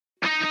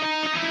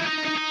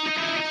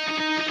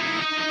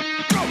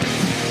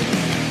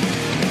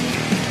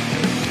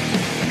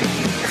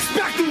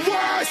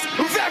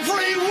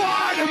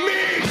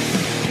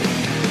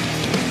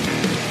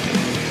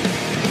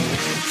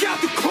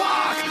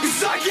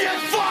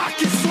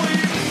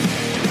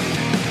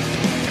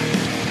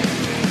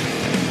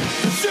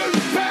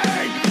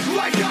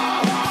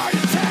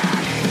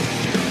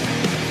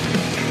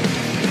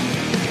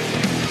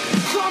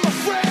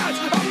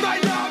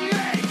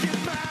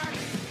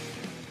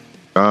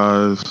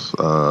Guys,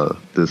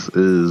 this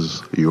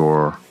is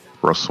your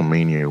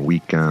WrestleMania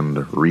weekend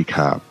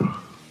recap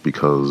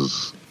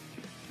because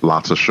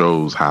lots of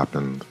shows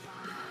happened.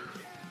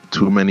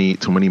 Too many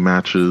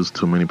matches,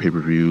 too many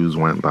pay-per-views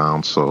went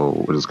down,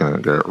 so we're just gonna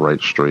get right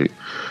straight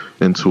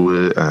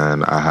into it.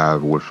 And I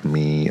have with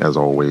me, as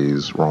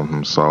always, Rome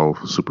himself,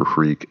 Super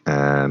Freak,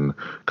 and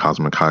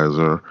Cosmic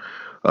Kaiser.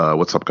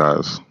 What's up,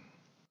 guys?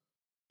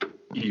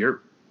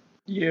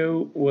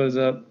 Yo, what's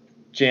up?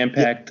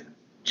 Jam-packed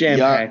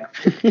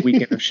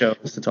weekend of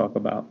shows to talk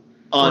about.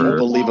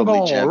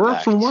 Unbelievably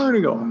jam-packed. Where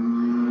to go?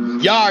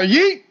 Yar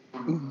yeet!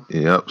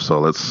 Yep, so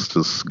let's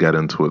just get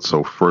into it.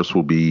 So first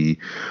will be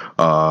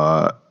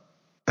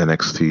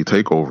NXT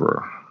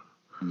TakeOver,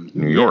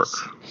 New York.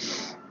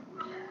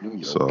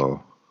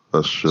 So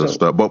let's just.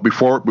 But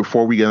before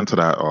we get into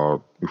that,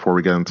 before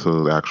we get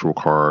into the actual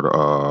card,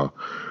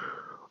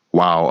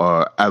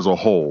 as a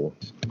whole,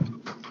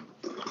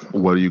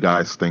 what do you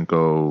guys think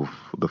of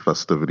the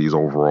festivities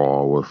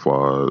overall with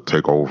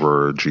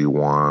TakeOver,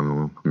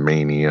 G1,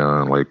 Mania,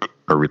 and like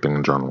everything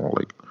in general?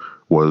 Like,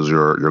 what is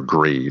your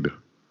grade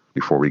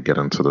before we get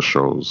into the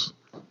shows?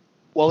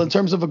 Well, in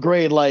terms of a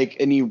grade, like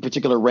any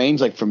particular range,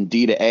 like from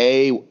D to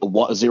A,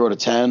 0 to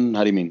 10,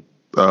 how do you mean?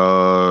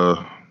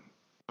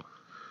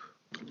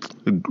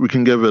 We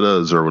can give it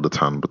a 0 to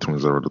 10, between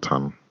 0 to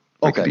 10.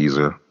 Make it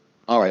easier.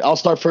 All right, I'll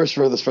start first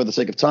for the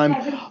sake of time.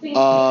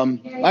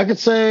 I could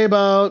say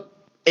about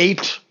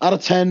 8 out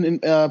of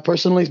 10,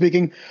 personally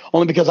speaking,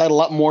 only because I had a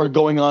lot more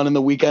going on in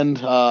the weekend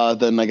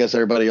than I guess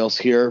everybody else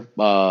here.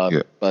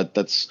 But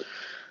that's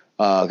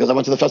because I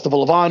went to the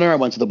Festival of Honor, I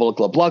went to the Bullet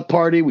Club block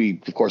party. We,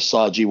 of course,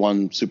 saw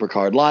G1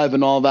 SuperCard live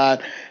and all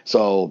that.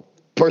 So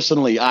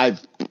personally,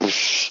 I've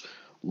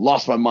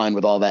lost my mind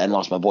with all that and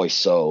lost my voice.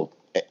 So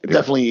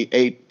definitely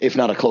 8, if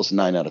not a close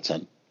 9 out of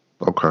 10.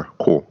 Okay,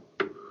 cool.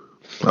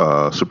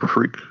 Super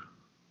Freak?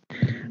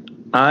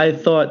 I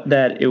thought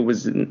that it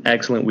was an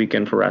excellent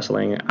weekend for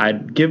wrestling.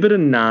 I'd give it a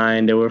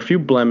 9. There were a few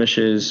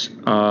blemishes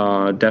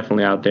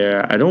definitely out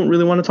there. I don't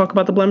really want to talk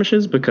about the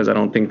blemishes because I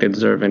don't think they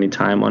deserve any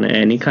time on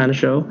any kind of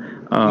show.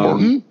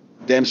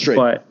 Damn straight.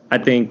 But I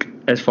think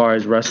as far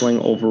as wrestling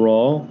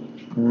overall,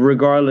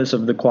 regardless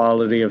of the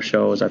quality of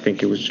shows, I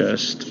think it was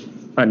just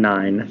a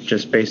 9,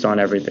 just based on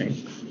everything.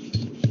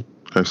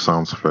 That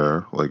sounds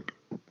fair. Like,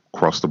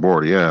 across the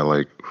board, yeah.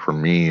 Like, for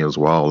me as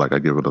well, like, I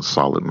give it a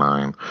solid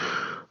 9.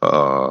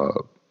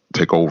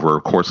 TakeOver,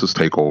 of course, is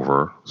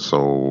TakeOver.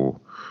 So,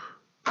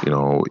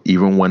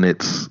 even when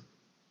it's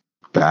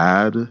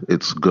bad,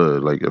 it's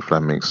good. Like, if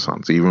that makes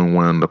sense. Even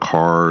when the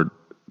card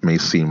may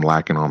seem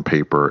lacking on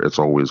paper, it's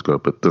always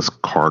good. But this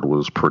card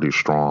was pretty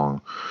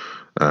strong.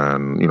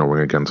 And, we're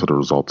going to get into the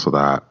results of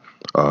that.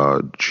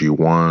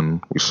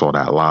 G1, we saw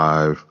that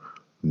live.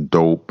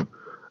 Dope.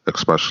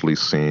 Especially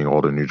seeing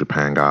all the New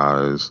Japan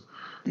guys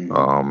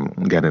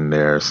get in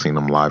there, seeing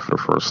them live for the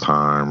first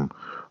time.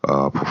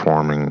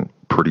 Performing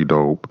pretty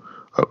dope.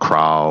 A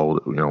crowd,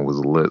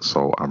 was lit.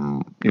 So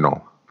I'm,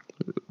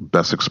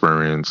 best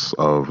experience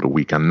of the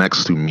weekend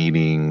next to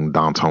meeting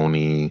Don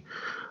Tony,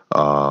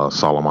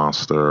 Solo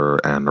Monster,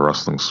 and the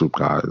Wrestling Soup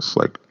guys.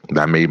 Like,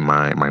 that made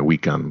my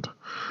weekend.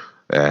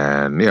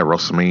 And yeah,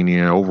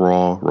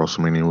 overall,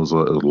 WrestleMania was a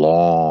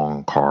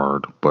long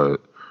card,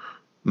 but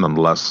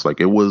nonetheless,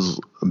 like, it was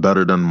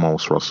better than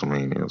most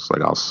WrestleManias,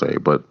 like, I'll say.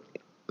 But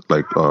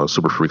like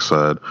Super Freak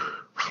said,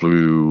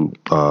 few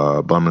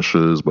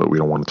blemishes, but we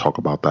don't want to talk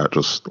about that.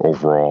 Just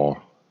overall,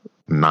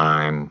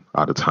 9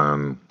 out of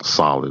 10,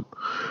 solid.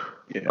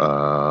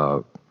 Yeah.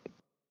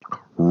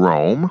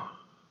 Rome,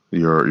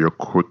 your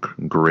quick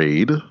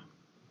grade,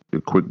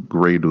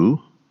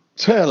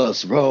 Tell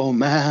us, Rome,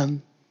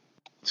 man.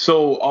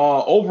 So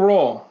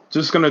overall,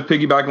 just gonna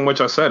piggyback on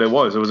what I said. It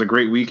was a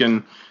great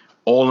weekend,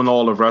 all in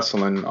all of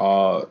wrestling,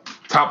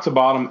 top to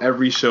bottom,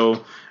 every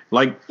show.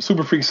 Like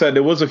Super Freak said,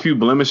 there was a few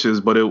blemishes,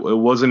 but it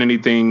wasn't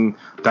anything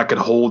that could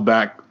hold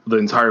back the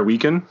entire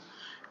weekend.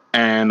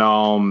 And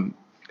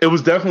it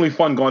was definitely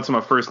fun going to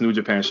my first New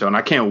Japan show, and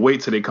I can't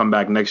wait till they come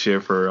back next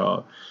year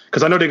for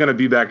because I know they're gonna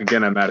be back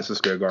again at Madison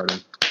Square Garden.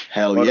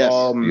 Hell yes,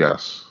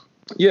 yes.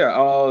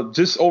 Yeah,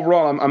 just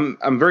overall,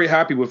 I'm very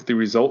happy with the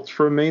results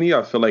for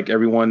Mania. I feel like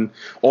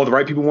all the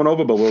right people went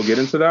over, but we'll get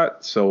into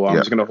that. So I'm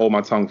just gonna hold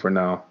my tongue for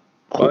now.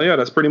 Cool. But yeah,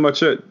 that's pretty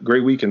much it.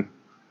 Great weekend.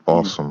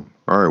 Awesome.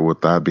 All right,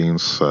 with that being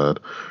said,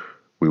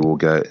 we will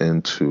get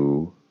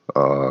into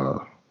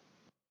TakeOver,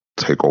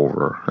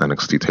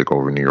 NXT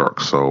TakeOver New York.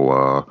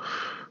 So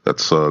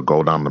let's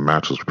go down the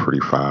matches pretty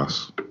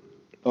fast.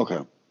 Okay.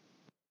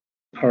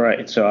 All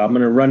right, so I'm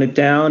going to run it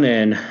down,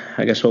 and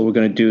I guess what we're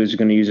going to do is we're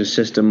going to use a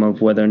system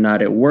of whether or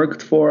not it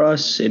worked for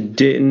us, it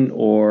didn't,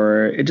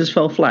 or it just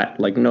fell flat.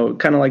 Like, no,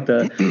 kind of like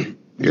the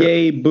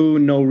yay, boo,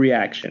 no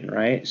reaction,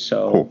 right?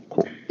 So,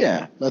 cool.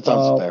 Yeah, that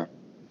sounds fair.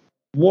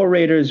 War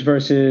Raiders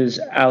versus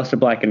Aleister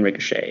Black and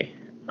Ricochet.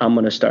 I'm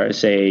going to start to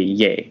say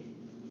yay.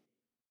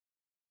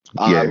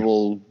 I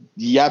will,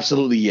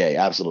 absolutely yay,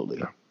 absolutely.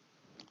 Yeah.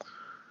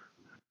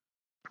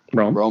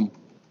 Rome.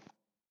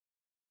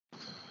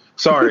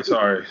 Sorry.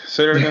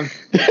 Say that again.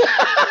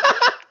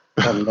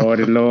 Oh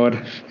lordy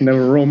lord,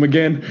 never roam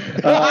again.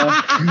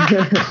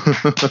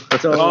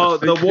 So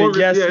the war,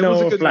 yes, yeah, it was no,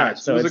 a or good flat. match.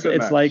 So It was a good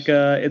match.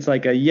 it's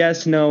like a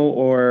yes, no,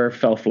 or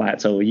fell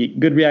flat. So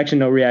good reaction,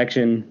 no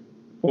reaction,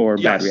 or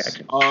bad Yes.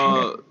 reaction.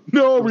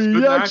 No It was a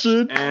good match,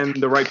 reaction. and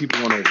the right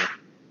people won over.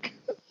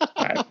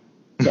 All right.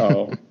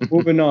 So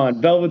moving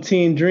on,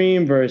 Velveteen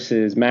Dream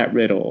versus Matt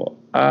Riddle.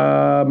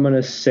 I'm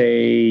gonna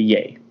say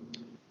yay.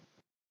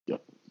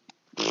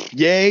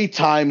 Yay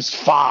times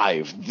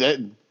 5. That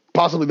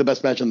possibly the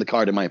best match on the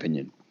card, in my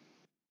opinion.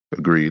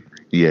 Agreed.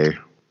 Yay.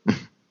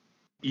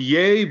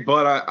 Yay,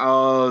 but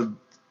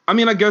I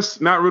mean, I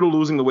guess Matt Riddle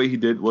losing the way he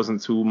did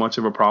wasn't too much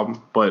of a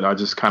problem, but I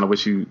just kind of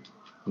wish he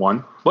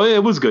won. But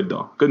it was good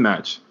though. Good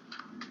match.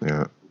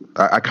 Yeah.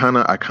 I kind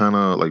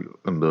of like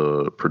in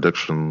the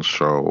predictions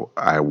show,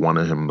 I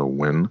wanted him to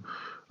win,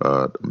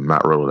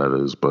 Matt Riddle that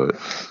is, but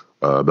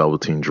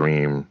Velveteen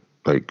Dream,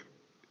 like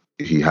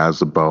he has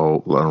the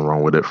belt, let him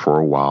run with it for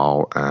a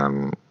while,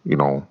 and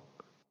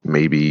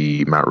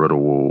maybe Matt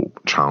Riddle will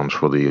challenge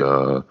for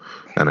the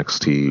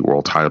NXT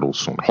World Title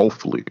soon,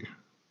 hopefully.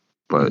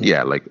 But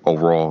yeah, like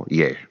overall,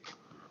 yeah.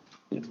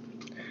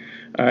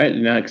 All right.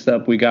 Next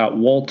up, we got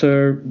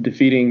Walter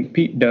defeating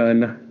Pete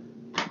Dunne.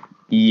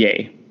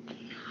 Yay.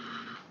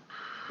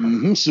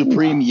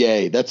 Supreme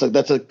yay. That's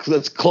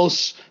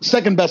close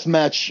second best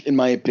match in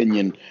my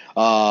opinion.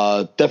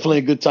 Definitely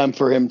a good time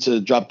for him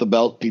to drop the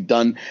belt. Pete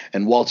Dunne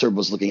and Walter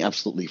was looking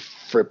absolutely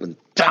frippin'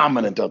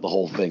 dominant throughout the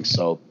whole thing.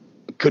 So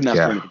couldn't ask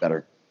for anything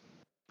better.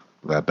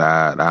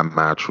 That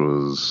match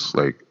was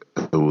like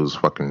it was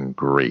fucking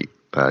great.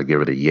 I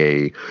give it a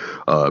yay.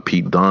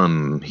 Pete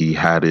Dunne, he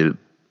had it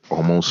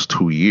almost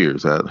 2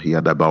 years. He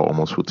had that belt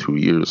almost for 2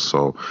 years.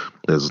 So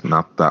there's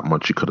not that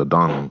much he could have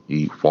done.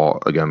 He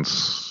fought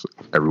against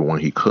everyone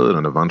he could,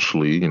 and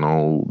eventually,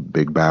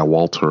 Big Bad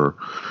Walter,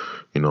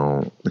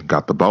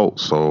 got the belt.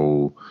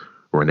 So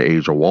we're in the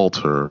age of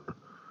Walter.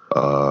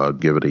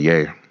 Give it a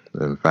yay,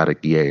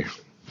 emphatic yay.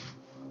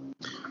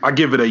 I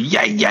give it a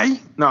yay.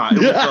 Nah, it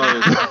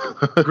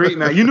was a great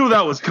match. You knew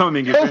that was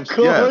coming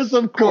eventually.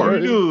 Of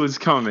course. You knew it was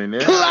coming.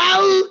 Yeah.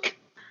 Cloak!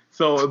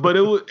 So, but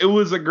it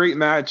was a great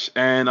match,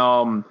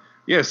 and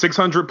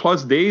 600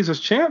 plus days as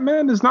champ,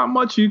 man. There's not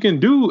much you can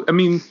do. I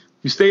mean,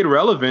 you stayed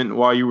relevant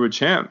while you were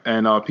champ,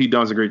 and Pete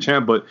Dunne's a great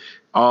champ. But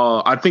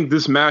I think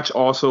this match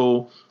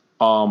also,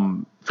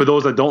 for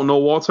those that don't know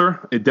Walter,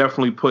 it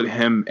definitely put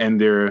him in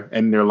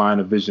their line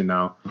of vision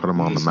now. Put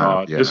him on the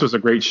map. Yeah. This was a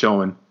great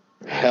showing.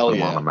 Hell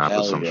yeah. On the map,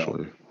 Hell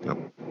essentially. Yeah.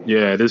 Yep.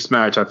 Yeah, this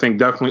match I think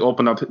definitely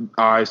opened up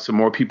eyes to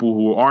more people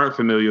who aren't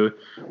familiar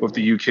with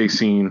the UK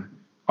scene,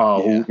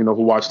 who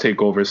watch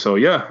TakeOver. So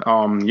yeah,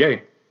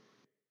 yay.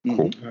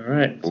 Cool. All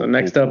right. So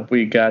next up,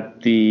 we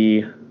got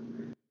the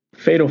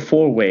Fatal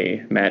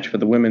 4-Way match for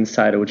the women's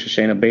title, which is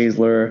Shayna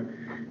Baszler,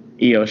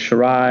 Io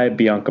Shirai,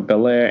 Bianca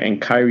Belair,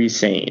 and Kairi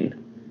Sane.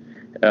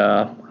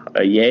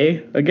 A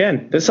yay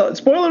again.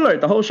 Spoiler alert: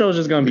 the whole show is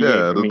just gonna be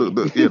yay for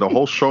me. The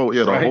whole show.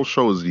 Yeah, the Right? whole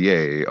show is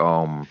yay.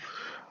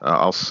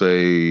 I'll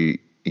say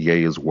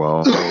yay as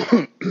well.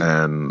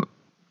 And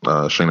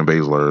Shayna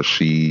Baszler,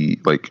 she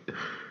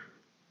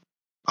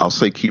I'll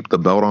say keep the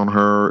belt on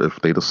her if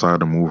they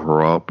decide to move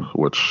her up,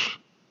 which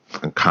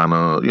kind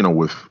of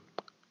with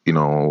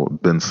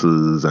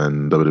Vince's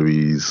and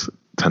WWE's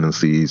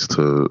tendencies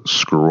to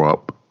screw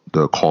up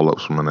the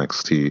call-ups from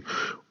NXT.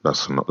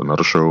 That's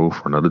another show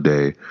for another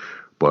day.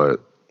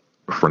 But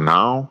for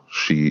now,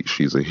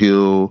 she's a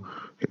heel,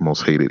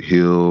 most hated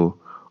heel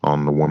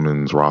on the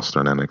women's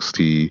roster in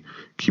NXT.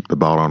 Keep the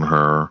belt on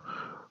her.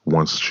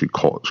 Once she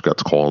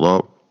gets called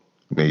up,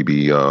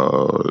 maybe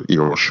Io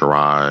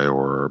Shirai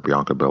or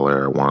Bianca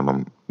Belair, one of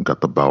them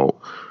got the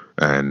belt,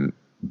 and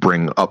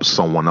bring up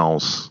someone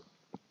else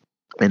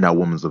in that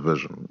women's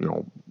division.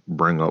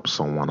 Bring up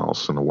someone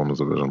else in the women's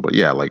division. But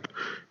yeah,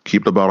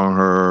 keep the belt on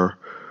her.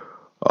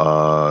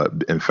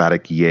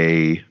 Emphatic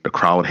yay. The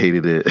crowd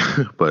hated it,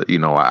 but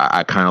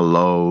I kind of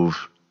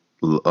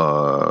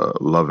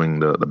loving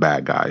the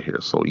bad guy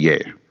here. So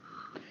yay.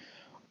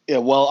 Yeah,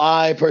 well,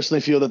 I personally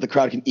feel that the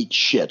crowd can eat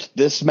shit.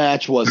 This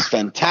match was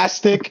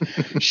fantastic.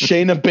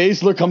 Shayna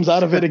Baszler comes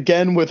out of it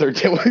again with her.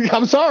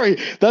 I'm sorry,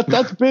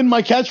 that's been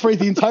my catchphrase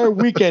the entire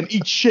weekend.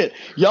 Eat shit.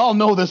 Y'all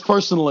know this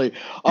personally.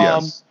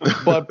 Yes.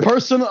 But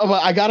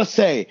I gotta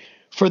say,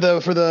 for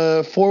the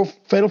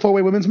Fatal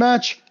 4-Way women's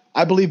match,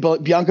 I believe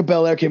Bianca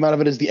Belair came out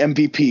of it as the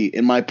MVP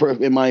in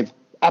my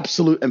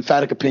absolute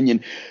emphatic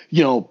opinion.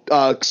 Io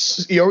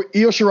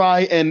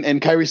Shirai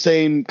and Kairi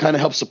Sane kind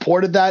of helped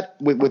supported that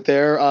with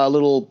their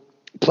little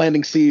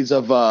planting seeds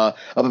of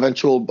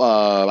eventual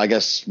I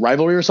guess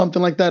rivalry or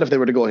something like that if they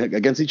were to go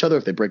against each other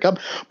if they break up.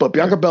 But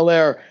Bianca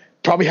Belair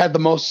probably had the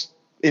most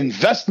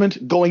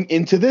investment going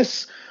into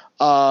this.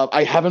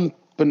 I haven't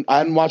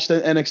watched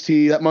the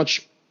NXT that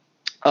much.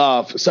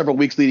 For several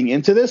weeks leading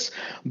into this,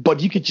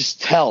 but you could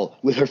just tell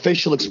with her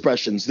facial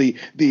expressions, the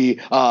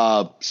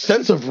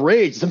sense of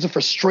rage, the sense of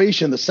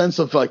frustration, the sense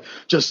of a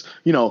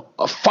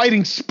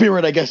fighting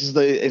spirit, I guess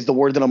is the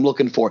word that I'm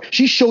looking for.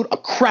 She showed a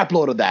crap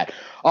load of that.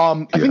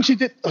 I think she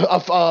did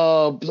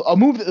a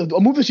move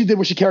that she did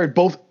where she carried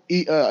both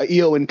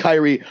Io and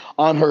Kyrie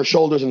on her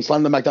shoulders and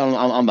slammed them back down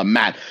on the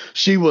mat.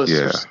 She was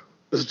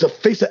the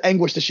face of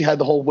anguish that she had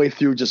the whole way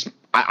through. Just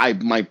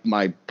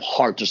my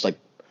heart just like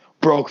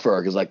broke for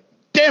her because like,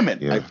 damn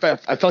it,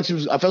 I felt she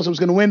was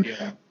going to win,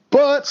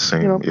 but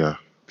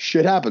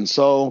shit happens.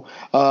 So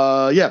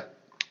I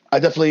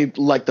definitely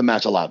like the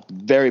match a lot.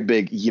 Very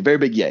big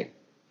yay.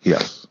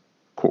 Yes.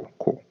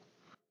 Cool.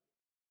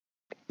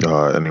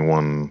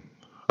 Anyone?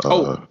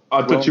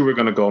 I thought you were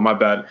gonna go. My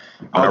bad.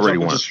 I already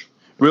went.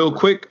 Real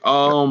quick.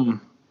 Another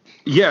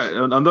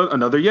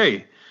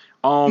yay.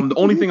 The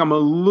only thing I'm a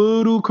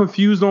little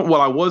confused on,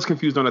 I was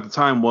confused on at the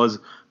time, was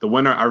the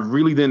winner. I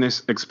really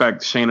didn't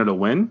expect Shayna to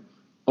win,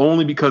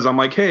 only because I'm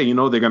like, hey,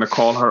 they're gonna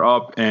call her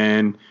up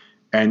and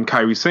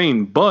Kairi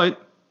Sane,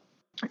 but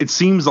it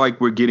seems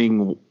like we're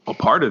getting a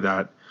part of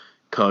that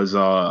because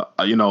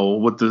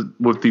with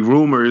the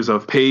rumors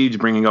of Paige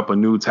bringing up a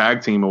new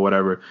tag team or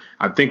whatever,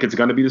 I think it's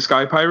gonna be the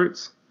Sky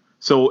Pirates.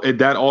 So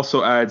that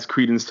also adds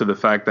credence to the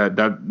fact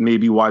that may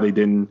be why they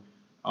didn't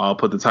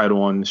put the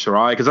title on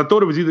Shirai, because I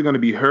thought it was either going to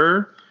be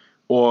her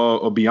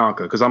or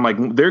Bianca, because I'm like,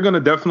 they're going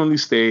to definitely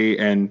stay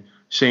and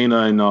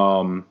Shayna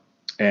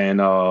and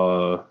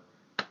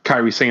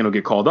Kairi Sane will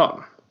get called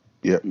up.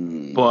 Yeah.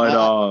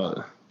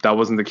 But that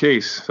wasn't the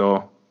case.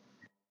 So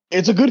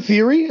it's a good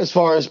theory as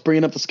far as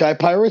bringing up the Sky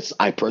Pirates.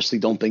 I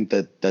personally don't think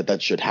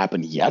that should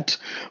happen yet,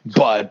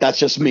 but that's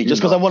just me. Just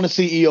because I want to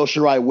see Io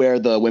Shirai wear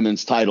the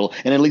women's title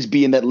and at least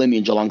be in that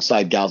lineage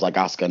alongside gals like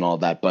Asuka and all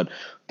that. But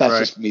that's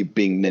just me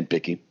being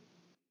nitpicky.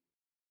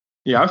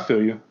 Yeah, I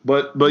feel you.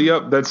 But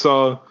yep, that's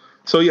so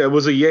yeah, it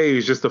was a yay.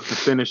 It's just the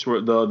finish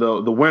where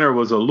the winner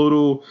was a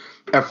little.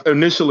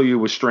 Initially, it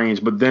was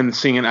strange, but then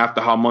seeing it after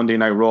how Monday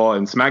Night Raw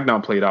and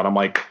SmackDown played out, I'm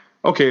like,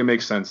 okay, it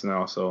makes sense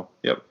now. So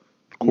yep,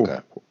 cool.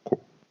 Okay.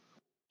 Cool.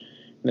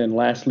 Then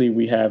lastly,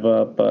 we have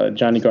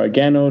Johnny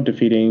Gargano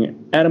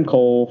defeating Adam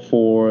Cole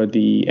for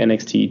the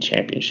NXT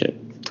Championship.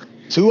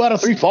 2 out of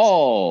 3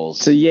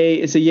 falls.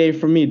 It's a yay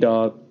for me,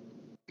 dog.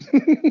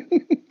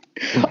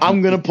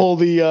 I'm gonna pull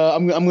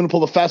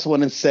the fast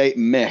one and say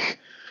meh.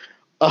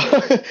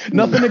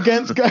 Nothing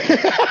against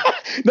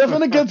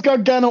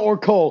Gargano or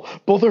Cole.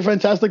 Both are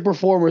fantastic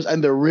performers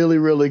and they're really,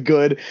 really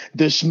good.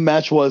 This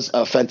match was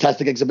a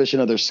fantastic exhibition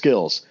of their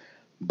skills,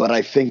 but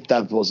I think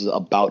that was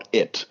about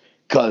it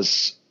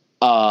because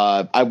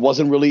I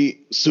wasn't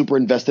really super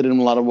invested in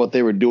a lot of what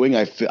they were doing.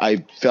 I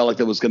felt like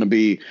there was going to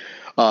be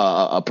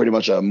pretty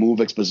much a move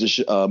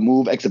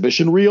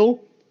exhibition reel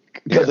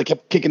because they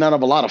kept kicking out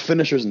of a lot of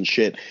finishers and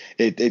shit.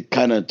 It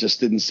kind of just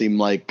didn't seem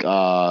like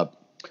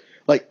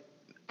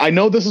I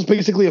know this is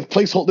basically a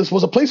placeholder. This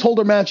was a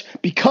placeholder match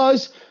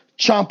because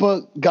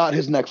Ciampa got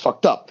his neck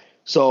fucked up.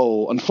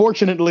 So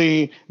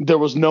unfortunately, there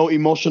was no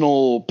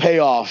emotional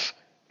payoff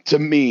to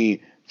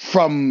me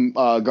from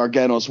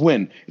Gargano's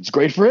win. It's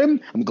great for him.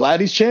 I'm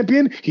glad he's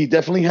champion. He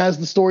definitely has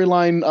the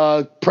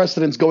storyline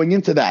precedence going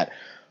into that.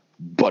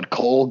 But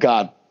Cole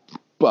got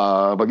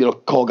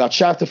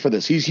shafted for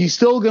this. He's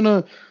still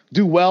gonna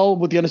do well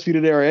with the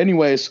Undisputed Era,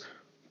 anyways.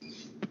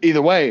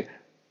 Either way,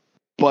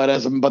 but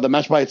the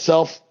match by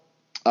itself,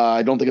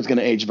 I don't think it's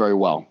gonna age very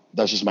well.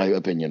 That's just my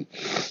opinion.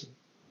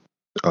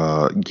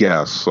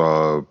 Yes,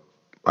 I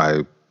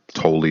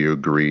totally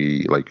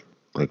agree. Like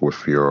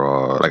with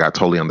your, I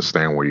totally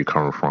understand where you're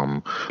coming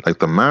from. Like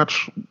the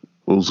match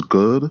was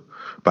good,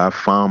 but I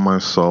found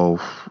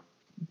myself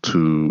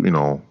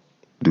to,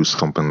 do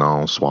something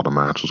else while the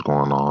match was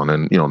going on.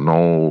 And,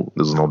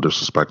 there's no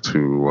disrespect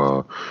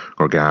to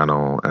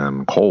Gargano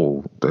and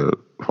Cole. They're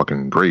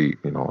fucking great,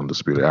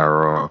 Undisputed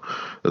Era,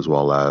 as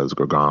well as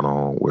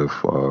Gargano with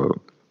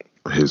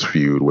his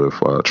feud with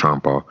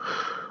Ciampa.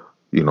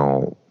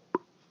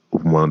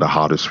 One of the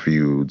hottest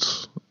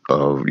feuds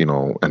of,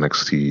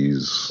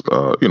 NXT's,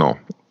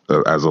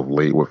 as of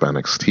late with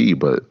NXT,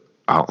 but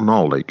I don't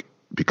know,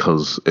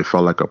 because it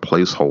felt like a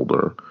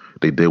placeholder.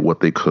 They did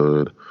what they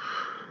could,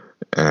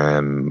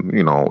 and,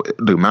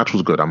 the match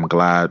was good. I'm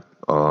glad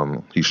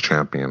he's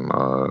champion,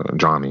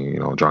 Johnny,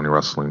 Johnny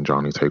Wrestling,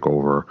 Johnny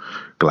TakeOver.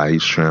 Glad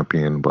he's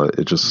champion, but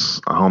it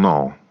just, I don't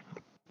know.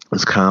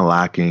 It's kind of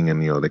lacking,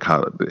 and, they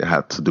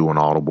had to do an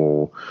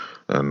audible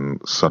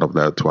and set up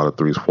that 2 out of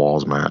 3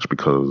 falls match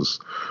because,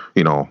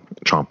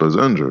 Ciampa's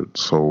injured.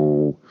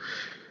 So,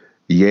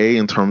 yay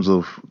in terms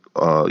of,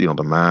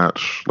 the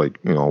match,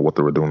 what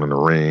they were doing in the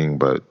ring,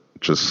 but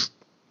just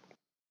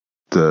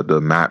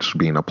the match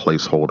being a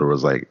placeholder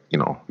was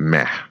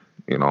meh.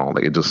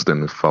 It just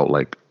didn't felt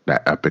like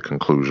that epic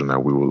conclusion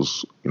that we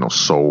was,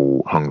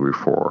 so hungry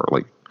for.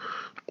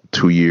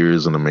 2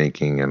 years in the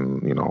making,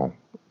 and,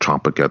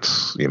 Ciampa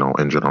gets,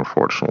 injured,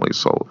 unfortunately.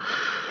 So,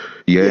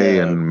 yay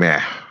and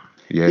meh.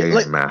 Yay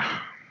and meh.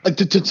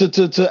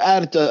 To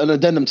add an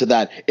addendum to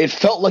that, it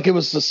felt like it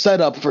was a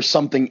setup for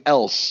something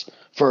else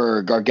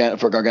for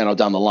Gargano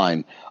down the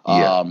line.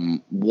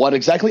 What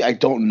exactly? I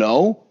don't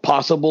know.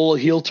 Possible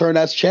heel turn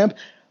as champ.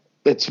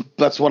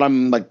 That's what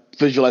I'm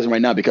visualizing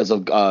right now because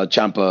of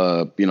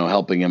Ciampa,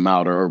 helping him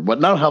out or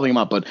what? Not helping him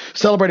out, but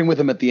celebrating with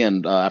him at the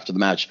end after the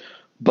match.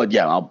 But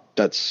yeah,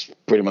 that's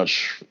pretty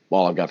much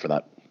all I've got for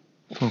that.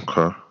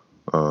 Okay.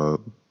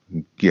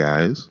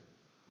 Guys.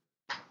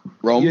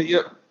 Rome?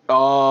 Yeah.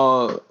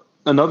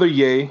 Another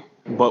yay,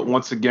 but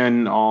once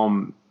again,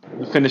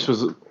 the finish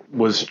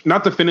was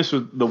not the finish.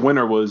 The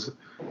winner was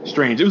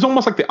strange. It was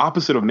almost like the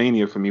opposite of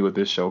Mania for me with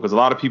this show, because a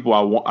lot of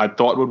people I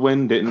thought would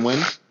win didn't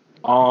win.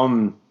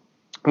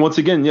 Once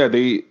again, yeah,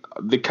 they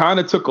kind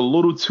of took a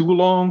little too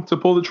long to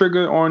pull the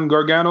trigger on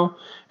Gargano,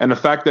 and the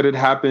fact that it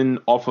happened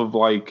off of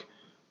like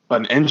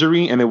an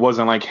injury, and it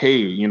wasn't like,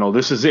 hey,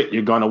 this is it,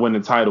 you're gonna win the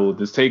title with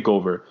this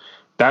takeover.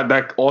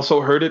 That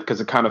also hurt it, because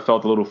it kind of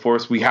felt a little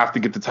forced. We have to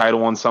get the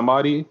title on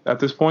somebody at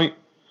this point,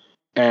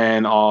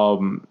 and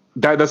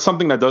that's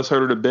something that does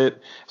hurt it a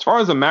bit. As far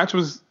as the match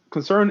was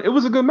concerned, it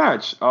was a good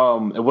match.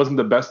 It wasn't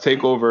the best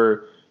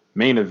takeover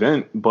main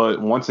event,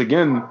 but once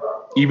again,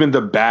 even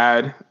the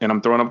bad, and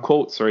I'm throwing up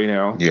quotes right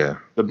now,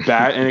 the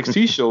bad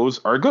NXT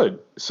shows are good.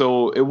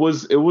 So it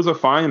was a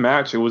fine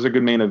match. It was a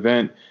good main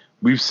event.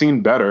 We've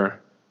seen better,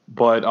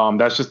 but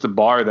that's just the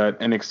bar that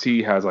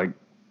NXT has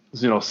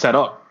set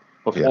up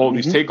of all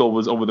these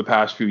takeovers over the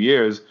past few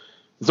years.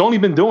 They've only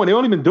been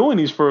doing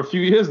these for a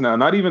few years now,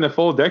 not even a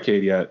full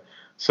decade yet.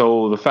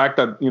 So the fact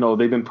that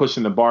they've been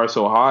pushing the bar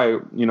so high,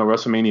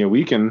 WrestleMania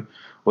weekend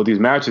with these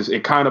matches,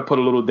 it kind of put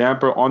a little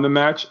damper on the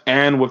match,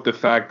 and with the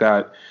fact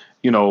that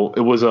it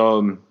was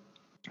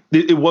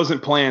it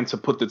wasn't planned to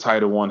put the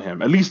title on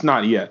him, at least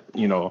not yet.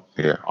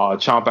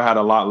 Ciampa had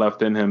a lot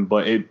left in him,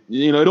 but it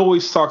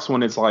always sucks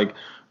when it's like,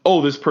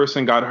 oh, this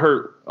person got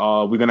hurt.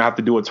 We're gonna have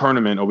to do a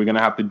tournament, or we're gonna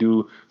have to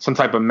do some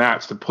type of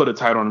match to put a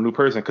title on a new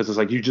person, because it's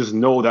like you just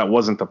know that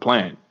wasn't the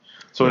plan.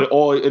 So it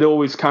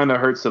always kind of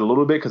hurts it a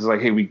little bit, because it's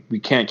like, hey, we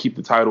can't keep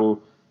the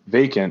title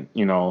vacant,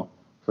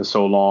 for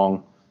so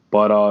long.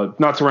 But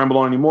not to ramble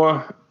on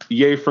anymore.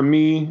 Yay for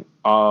me.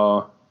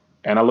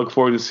 And I look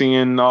forward to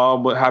seeing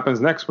what happens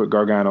next with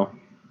Gargano.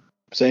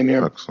 Same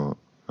here. Excellent.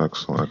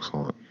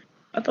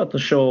 I thought the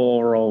show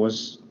overall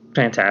was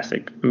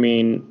fantastic. I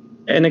mean,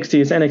 NXT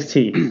is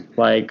NXT.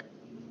 Like,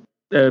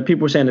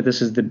 people were saying that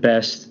this is the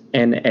best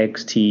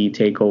NXT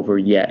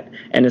takeover yet.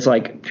 And it's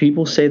like,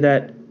 people say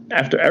that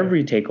after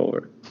every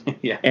takeover.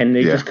 Yeah. And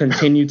they just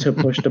continue to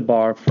push the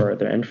bar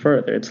further and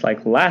further. It's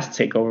like, last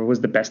takeover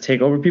was the best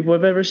takeover people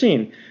have ever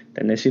seen.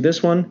 Then they see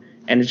this one,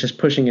 and it's just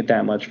pushing it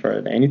that much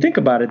further. And you think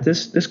about it,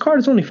 this card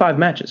is only 5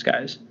 matches,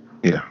 guys.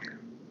 Yeah.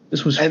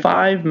 This was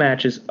 5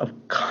 matches of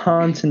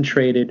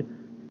concentrated,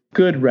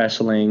 good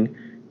wrestling,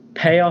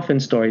 payoff in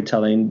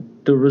storytelling.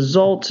 The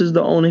results is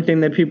the only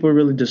thing that people are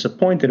really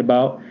disappointed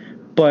about.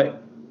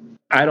 But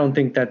I don't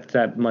think that's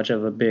that much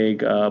of a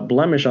big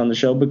blemish on the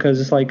show,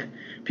 because it's like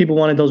people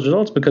wanted those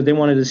results because they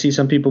wanted to see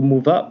some people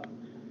move up.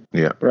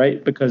 Yeah.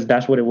 Right? Because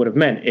that's what it would have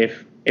meant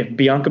if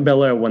Bianca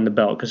Belair won the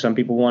belt, because some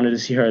people wanted to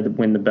see her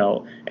win the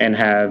belt and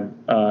have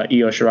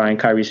Io Shirai and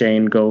Kairi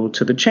Sane go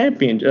to the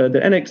champion, the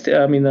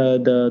NXT, I mean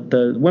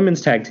the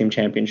women's tag team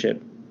championship.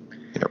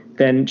 Yep.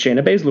 Then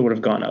Shayna Baszler would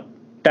have gone up.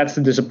 That's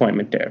the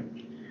disappointment there.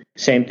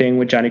 Same thing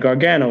with Johnny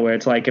Gargano, where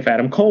it's like if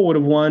Adam Cole would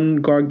have won,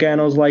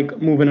 Gargano's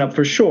like moving up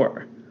for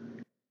sure.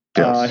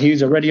 Yes.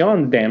 He's already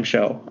on the damn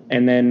show.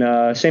 And then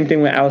same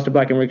thing with Aleister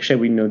Black and Ricochet.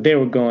 We knew they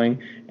were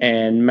going.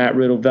 And Matt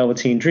Riddle,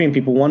 Velveteen Dream.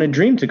 People wanted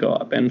Dream to go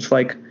up. And it's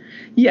like,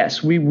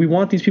 yes, we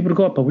want these people to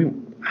go up, but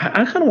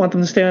I kind of want them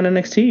to stay on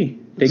NXT.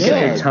 They get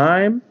their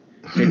time.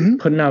 They're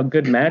putting out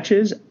good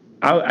matches.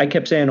 I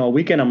kept saying all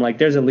weekend, I'm like,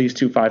 there's at least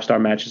 2 5-star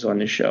matches on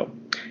this show.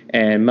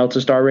 And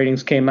Meltzer star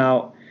ratings came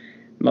out.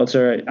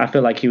 Meltzer, I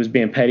feel like he was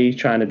being petty,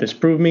 trying to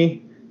disprove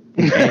me.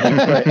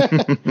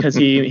 Because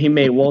he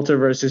made Walter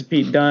versus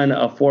Pete Dunne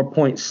a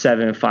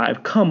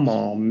 4.75. Come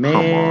on,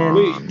 man.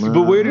 Wait,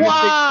 but where did it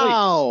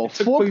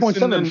take place?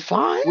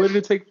 4.75? Where did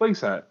it take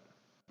place at?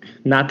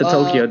 Not the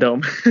Tokyo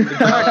Dome.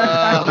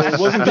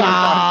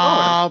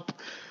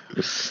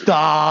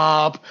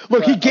 Stop.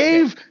 Look, he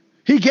gave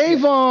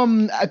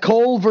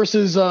Cole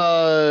versus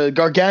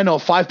Gargano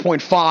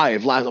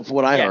 5.5 last of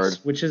what I heard,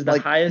 which is the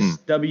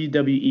highest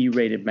WWE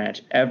rated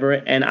match ever.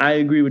 And I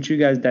agree with you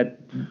guys that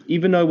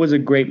even though it was a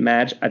great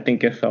match, I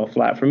think it fell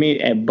flat for me.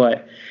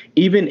 But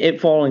even it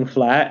falling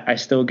flat, I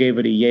still gave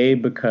it a yay,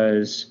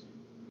 because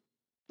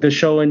the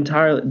show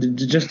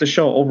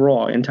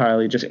overall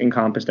entirely just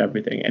encompassed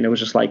everything. And it was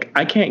just like,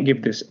 I can't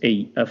give this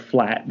a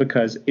flat,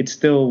 because it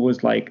still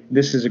was like,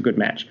 this is a good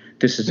match.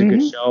 This is a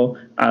good show.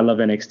 I love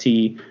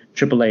NXT.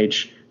 Triple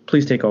H,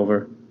 please take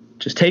over.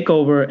 Just take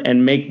over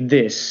and make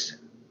this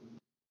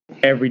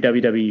every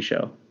WWE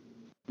show.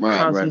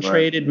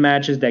 Concentrated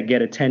matches that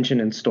get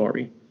attention and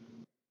story.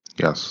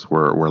 Yes,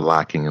 we're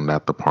lacking in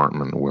that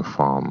department with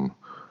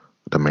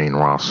the main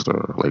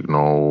roster. Like,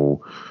 a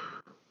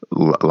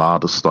lot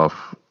of the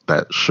stuff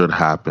that should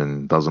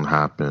happen doesn't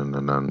happen,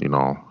 and then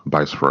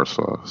vice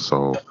versa.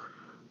 So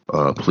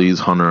please,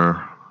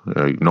 Hunter,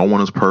 no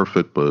one is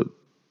perfect, but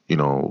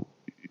you're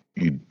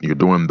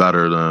doing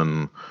better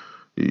than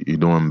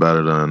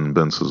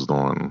Vince is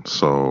doing.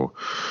 So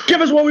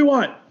give us what we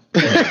want.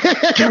 Give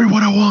me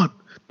what I want.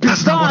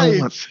 That's not what I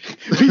want.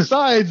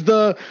 Besides,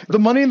 the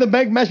Money in the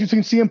Bank match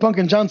between CM Punk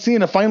and John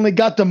Cena finally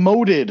got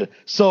demoted.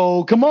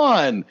 So come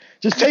on,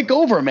 just take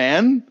over,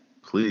 man.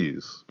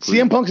 Please.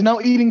 CM Punk's now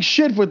eating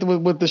shit with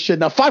the shit.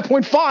 Now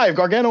 5.5,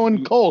 Gargano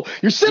and Cole.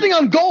 You're sitting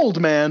on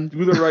gold, man.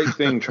 Do the right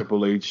thing,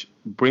 Triple H.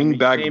 Bring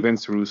back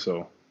Vince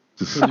Russo.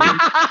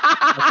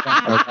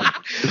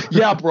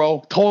 Yeah,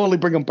 bro. Totally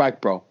bring him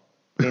back, bro.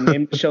 They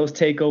named the show's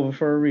TakeOver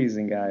for a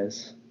reason,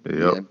 guys.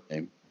 Yep.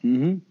 Yeah,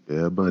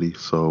 Yeah, buddy.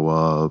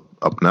 So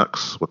up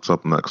next, what's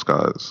up next,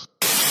 guys?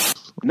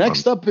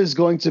 Next up is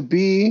going to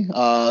be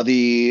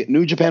the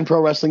New Japan Pro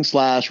Wrestling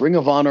 / Ring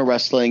of Honor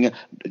Wrestling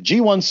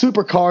G1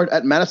 SuperCard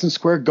at Madison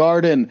Square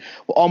Garden.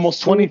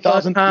 Almost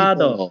 20,000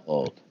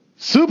 people.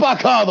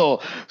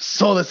 SuperCard.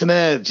 So listen,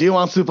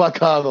 G1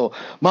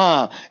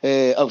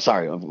 SuperCard.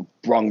 Sorry,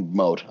 wrong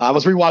mode. I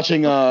was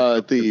rewatching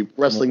the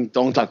Wrestling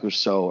Dontaku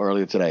show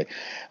earlier today,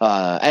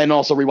 and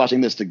also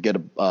rewatching this to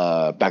get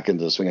back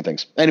into the swing of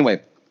things.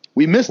 Anyway.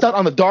 We missed out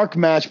on the dark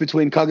match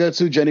between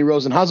Kagetsu, Jenny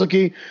Rose, and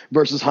Hazuki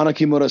versus Hana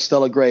Kimura,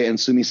 Stella Gray, and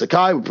Sumi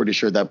Sakai. We're pretty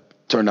sure that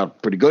turned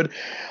out pretty good.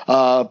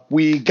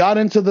 We got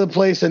into the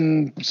place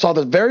and saw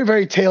the very,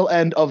 very tail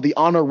end of the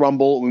Honor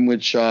Rumble in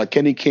which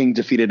Kenny King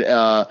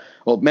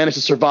managed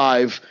to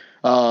survive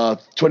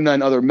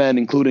 29 other men,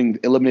 including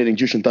eliminating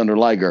Jushin Thunder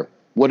Liger.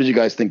 What did you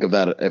guys think of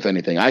that, if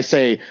anything? I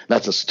say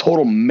that's a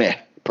total meh,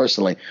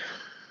 personally.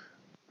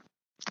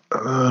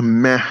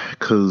 Meh,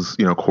 because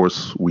of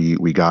course we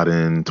got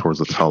in towards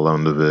the tail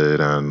end of it,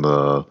 and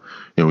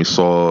we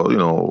saw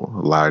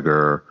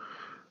Liger,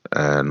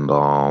 and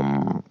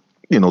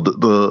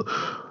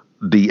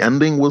the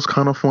ending was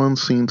kind of fun,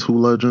 seeing two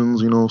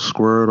legends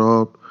squared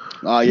up.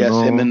 Yes,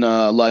 him and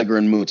Liger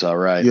and Muta,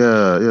 right?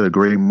 Yeah, the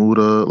great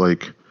Muta,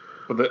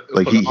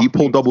 he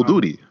pulled double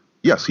duty.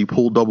 Yes, he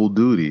pulled double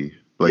duty.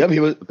 He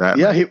was.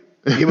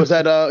 He was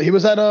at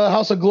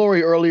House of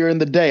Glory earlier in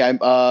the day.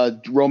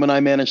 Roman and I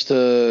managed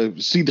to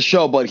see the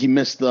show, but he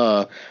missed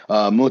the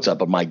Muta.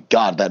 But my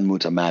God, that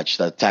Muta match,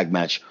 that tag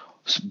match,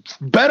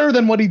 better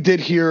than what he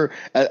did here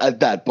at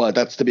that. But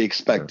that's to be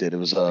expected. It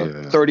was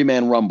a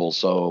 30-man rumble.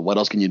 So what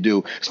else can you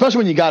do? Especially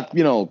when you got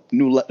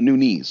new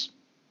knees.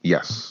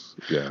 Yes.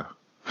 Yeah.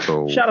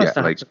 So shout outs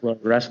to House of Glory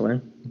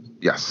Wrestling.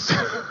 Yes.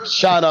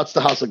 Shout outs to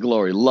House of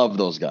Glory. Love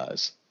those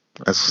guys.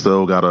 I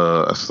still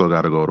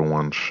gotta go to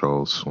one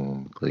show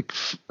soon.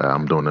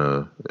 I'm doing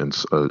a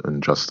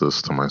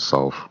injustice to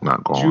myself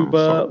not going.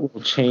 Juba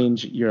will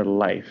change your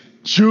life.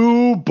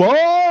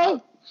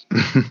 Juba.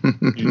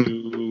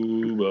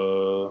 Juba.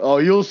 Oh,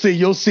 you'll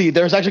see.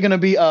 There's actually going to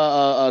be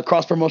a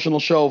cross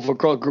promotional show for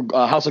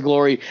House of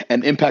Glory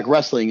and Impact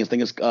Wrestling. I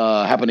think it's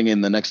happening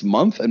in the next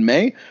month in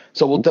May.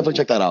 So we'll definitely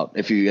check that out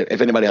if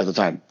anybody has the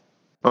time.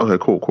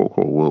 Okay, cool.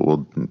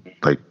 We'll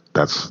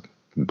that's.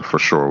 For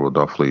sure, we'll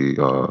definitely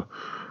go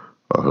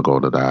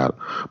to that.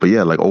 But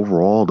yeah,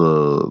 overall,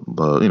 the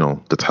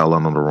tail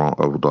end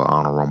of the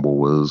Honor Rumble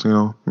was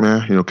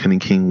Kenny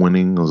King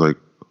winning. I was like,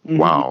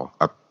 wow.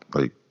 I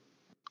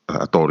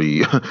thought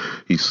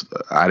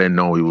I didn't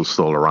know he was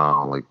still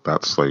around.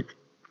 That's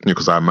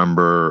because I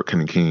remember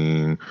Kenny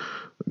King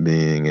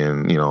being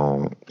in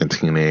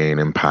TNA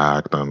and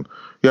Impact, and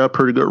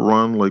pretty good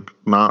run.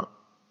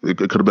 It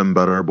could have been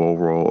better, but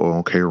overall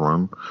okay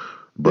run.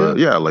 But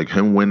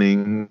him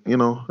winning,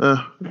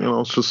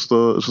 it's just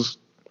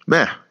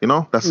meh,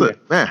 that's it,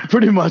 meh.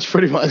 Pretty much.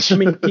 I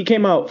mean, he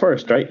came out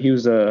first, right? He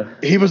was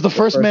the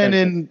first man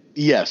in.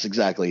 Yes,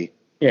 exactly.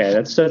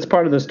 Yeah, that's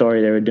part of the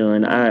story they were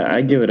doing.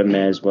 I give it a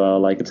meh as well.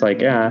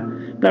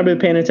 Not really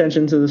paying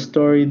attention to the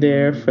story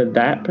there for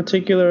that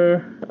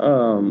particular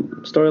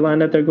storyline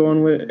that they're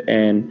going with,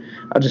 and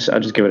I'll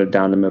just give it a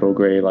down the middle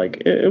grade.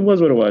 It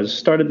was what it was.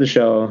 Started the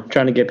show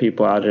trying to get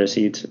people out of their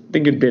seats. I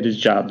think it did his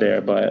job there,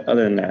 but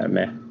other than that,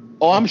 meh.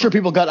 Oh, I'm sure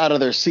people got out of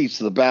their seats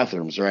to the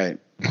bathrums, right?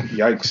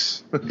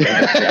 Yikes!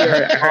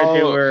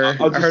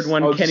 I heard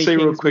when Kenny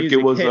King's real quick, music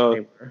it was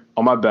hit,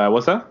 oh my bad.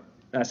 What's that?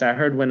 I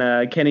heard when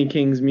Kenny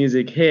King's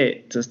music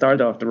hit to start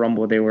off the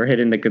Rumble, they were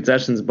hitting the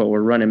concessions, but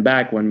were running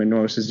back when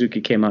Minoru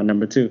Suzuki came out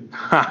number 2.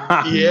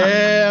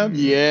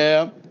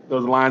 Yeah.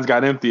 Those lines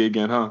got empty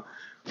again, huh?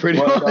 Pretty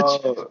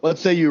much. Let's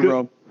say you,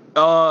 Rome.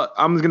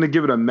 I'm going to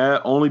give it a meh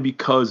only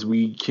because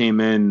we came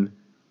in,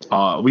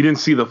 we didn't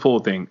see the full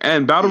thing.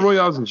 And Battle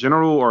Royales in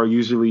general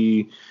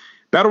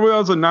Battle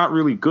Royales are not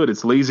really good.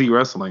 It's lazy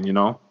wrestling,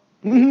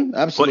 Mm-hmm,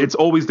 absolutely. But it's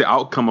always the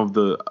outcome of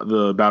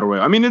the battle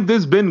royale. I mean,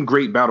 there's been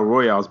great battle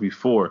royales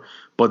before,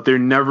 but they're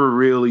never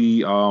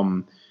really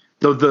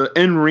the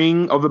in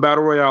ring of the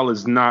battle royale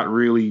is not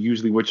really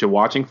usually what you're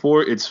watching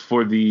for. It's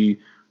for the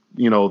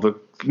the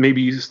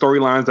maybe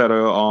storylines that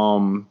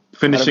are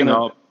finishing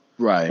up,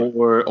 right?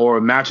 Or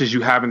matches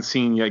you haven't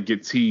seen yet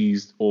get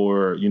teased,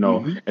 or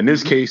in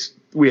this case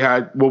we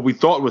had what we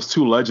thought was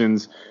two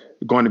legends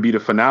going to be the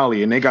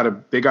finale, and they got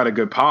a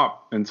good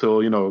pop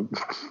until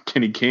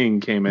Kenny King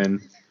came in.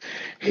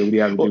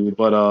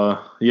 But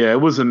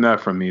it was a meh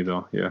from me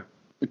though. Yeah.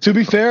 To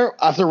be fair,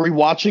 after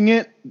rewatching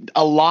it,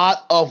 a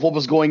lot of what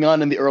was going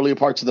on in the earlier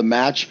parts of the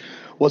match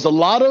was a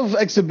lot of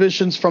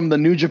exhibitions from the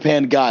New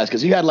Japan guys,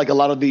 because you had like a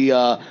lot of the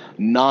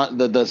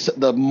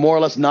the more or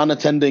less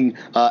non-attending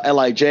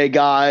LIJ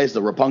guys,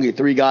 the Roppongi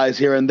 3 guys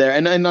here and there,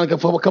 and like a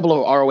couple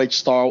of ROH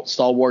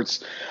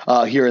stalwarts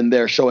here and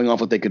there showing off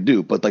what they could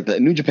do. But like the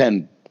New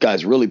Japan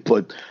guys really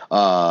put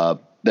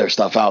their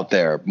stuff out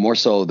there more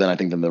so than I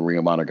think than the Ring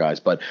of Honor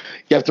guys. But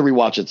you have to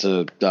rewatch it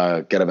to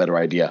get a better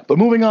idea. But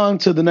moving on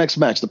to the next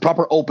match, the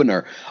proper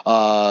opener,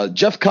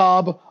 Jeff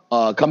Cobb.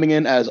 Coming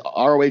in as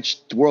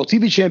ROH World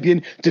TV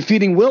Champion,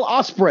 defeating Will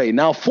Ospreay,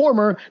 now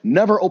former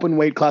never open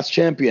weight class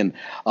champion.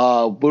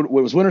 It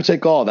was winner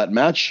take all that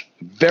match.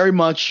 Very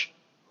much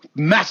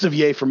massive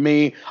yay for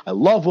me. I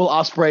love Will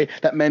Ospreay.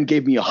 That man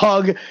gave me a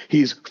hug.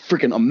 He's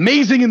freaking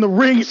amazing in the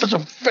ring. He's such a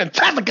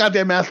fantastic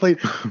goddamn athlete.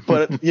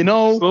 But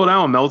slow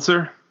down,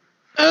 Meltzer.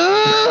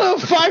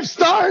 5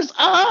 stars.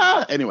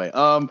 Anyway,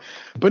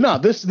 but no,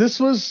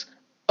 this was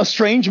a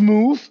strange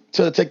move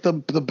to take the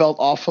belt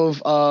off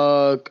of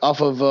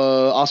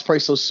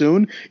Ospreay so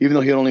soon, even though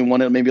he had only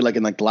won it maybe like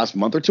in like the last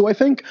month or two, I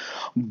think.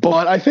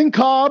 But I think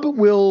Cobb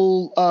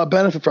will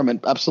benefit from it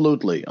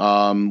absolutely.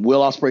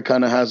 Will Ospreay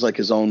kind of has like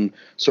his own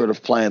sort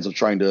of plans of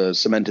trying to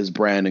cement his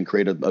brand and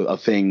create a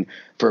thing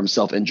for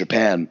himself in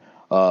Japan,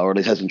 or at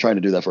least has been trying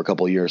to do that for a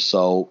couple of years.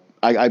 So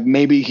I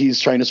maybe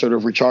he's trying to sort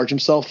of recharge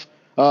himself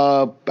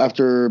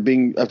after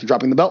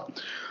dropping the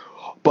belt.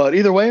 But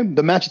either way,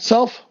 the match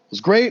itself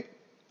was great.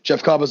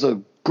 Jeff Cobb is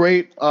a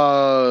great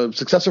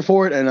successor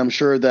for it, and I'm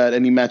sure that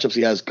any matchups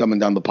he has coming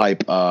down the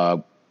pipe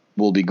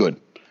will be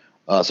good.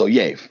 So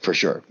yay, for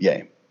sure.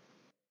 Yay.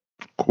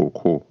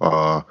 Cool.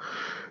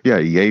 Yeah,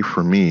 yay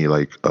for me.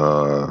 Like,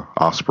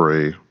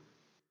 Ospreay,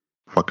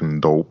 fucking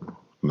dope.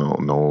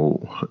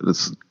 No,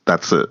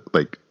 that's it.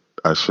 Like,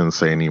 I shouldn't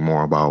say any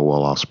more about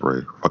Will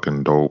Ospreay.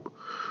 Fucking dope.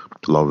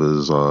 Love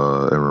his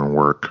in-ring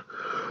work.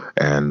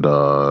 And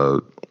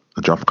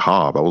Jeff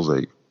Cobb, I was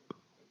like,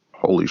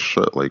 holy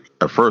shit. Like,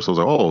 at first I was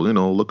like, oh,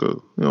 look at,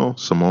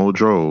 Samoa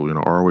Joe,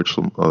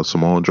 ROH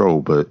Samoa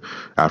Joe. But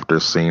after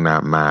seeing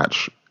that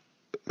match,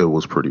 it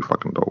was pretty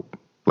fucking dope.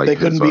 Like, they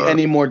couldn't be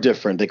any more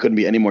different. They couldn't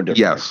be any more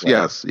different.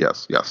 Yes.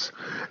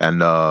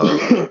 And,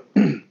 of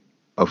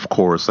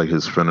course, like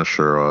his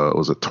finisher,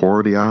 was it Tour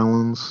of the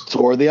Islands?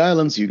 Tour of the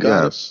Islands, you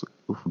got it.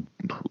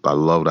 I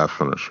love that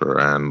finisher.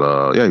 And,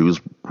 he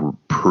was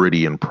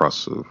pretty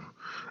impressive.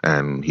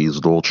 And he's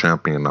dual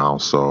champion now,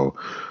 so,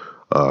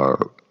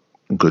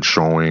 good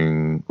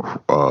showing,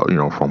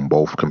 from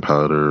both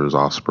competitors,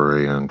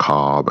 Ospreay and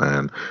Cobb,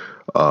 and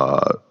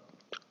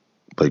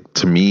like,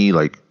 to me,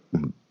 like,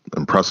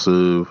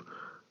 impressive,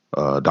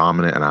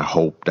 dominant, and I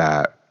hope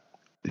that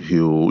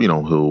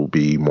he'll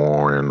be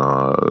more in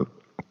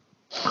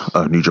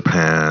New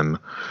Japan,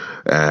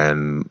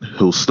 and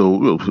he'll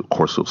still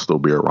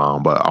be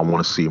around, but I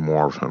want to see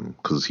more of him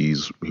because he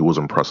was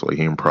impressive. Like,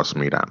 he impressed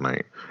me that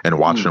night, and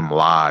watching him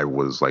live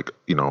was like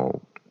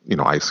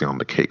icing on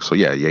the cake. So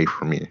yeah, yay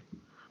for me.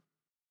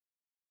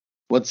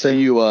 What say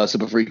you,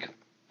 Super Freak?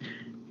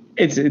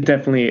 It's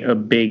definitely a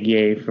big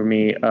yay for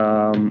me.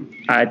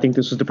 I think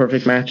this was the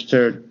perfect match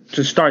to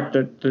start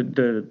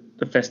the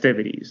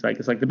festivities. Like,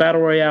 it's like the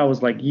Battle Royale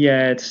was like,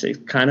 it's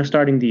kind of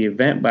starting the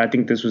event, but I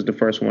think this was the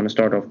first one to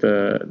start off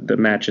the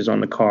matches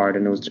on the card,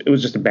 and it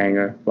was just a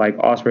banger. Like,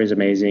 Ospreay's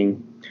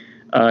amazing.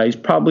 He's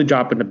probably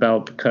dropping the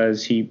belt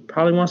because he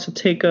probably wants to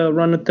take a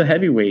run at the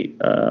heavyweight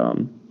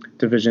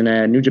division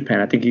at New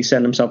Japan. I think he's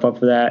setting himself up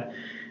for that.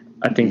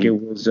 I think it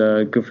was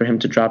good for him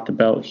to drop the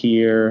belt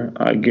here.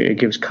 It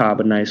gives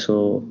Cobb a nice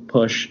little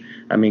push.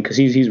 I mean, because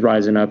he's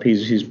rising up.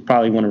 He's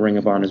probably one of Ring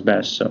of Honor's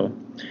best. So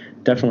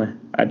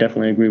I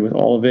definitely agree with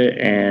all of it.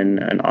 And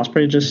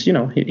Ospreay just,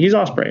 he's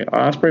Ospreay.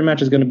 Ospreay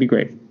match is going to be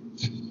great.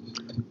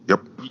 Yep.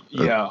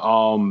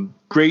 Yeah.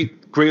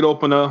 Great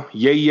opener.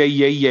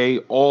 Yay,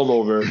 all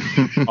over.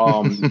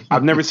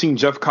 I've never seen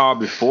Jeff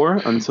Cobb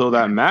before until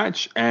that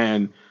match,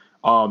 and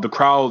the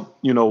crowd,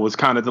 was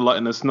kind of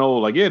letting us know,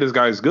 like, yeah, this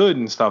guy's good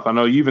and stuff. I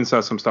know you even said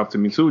some stuff to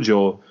me too,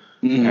 Joel.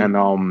 Mm-hmm.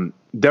 And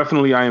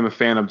definitely I am a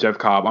fan of Jeff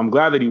Cobb. I'm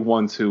glad that he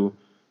won too,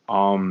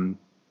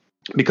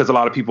 because a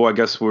lot of people, I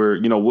guess, were,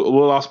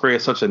 Will Ospreay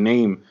is such a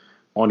name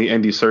on the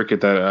indie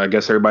circuit that I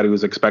guess everybody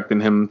was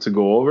expecting him to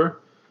go over.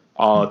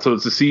 So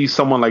to see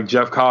someone like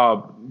Jeff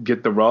Cobb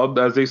get the rub,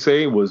 as they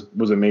say, was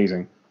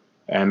amazing.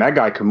 And that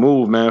guy can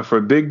move, man. For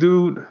a big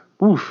dude,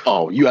 oof.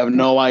 Oh, you have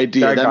no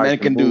idea. That man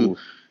can do.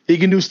 He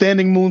can do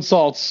standing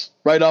moonsaults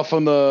right off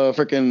from the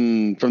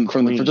freaking from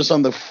just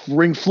on the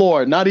ring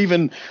floor, not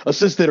even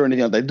assisted or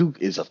anything. That dude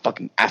is a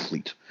fucking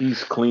athlete.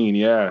 He's clean,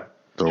 yeah.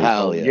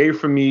 Hell yeah. Yay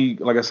for me.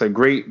 Like I said,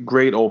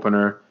 great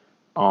opener.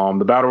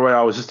 The Battle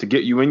Royale was just to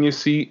get you in your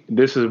seat.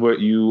 This is what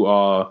you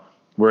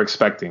were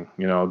expecting.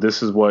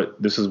 This is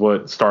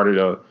what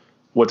started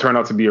what turned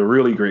out to be a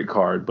really great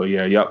card. But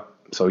yeah, yep.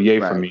 So yay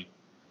for me.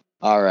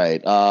 All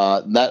right.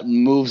 That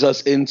moves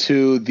us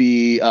into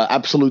the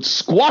absolute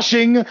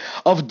squashing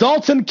of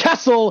Dalton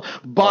Castle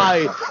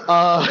by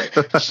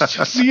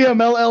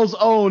CMLL's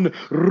own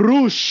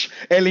Rush,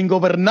 El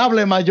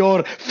Ingobernable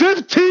Mayor.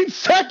 15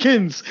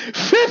 seconds!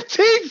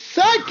 15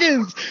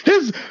 seconds!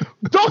 His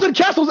Dalton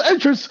Castle's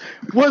entrance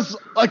was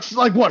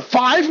like what,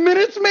 5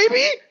 minutes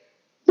maybe?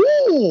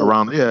 Ooh.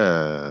 Around,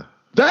 yeah.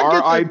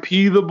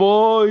 R.I.P. the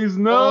boys.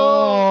 No.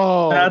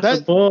 Oh,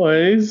 The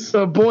boys.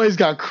 The boys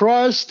got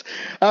crushed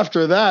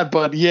after that.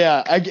 But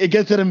yeah, it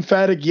gets an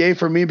emphatic yay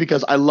for me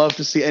because I love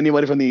to see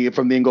anybody from the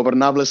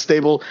Ingobernable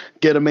stable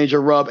get a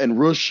major rub. And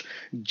Rush,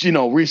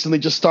 recently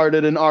just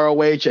started in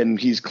ROH, and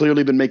he's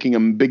clearly been making a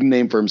big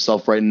name for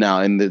himself right now.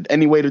 And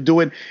any way to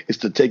do it is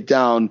to take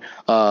down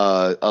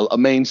a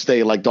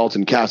mainstay like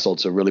Dalton Castle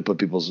to really put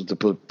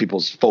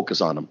people's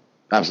focus on him.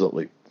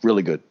 Absolutely,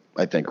 really good.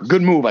 I think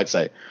good move. I'd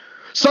say.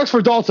 Sucks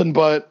for Dalton,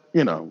 but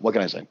what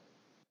can I say?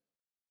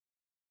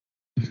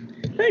 I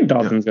think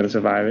Dalton's gonna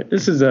survive it.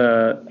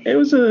 It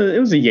was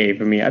a yay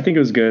for me. I think it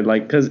was good,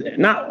 because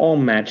not all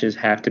matches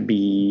have to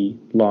be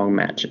long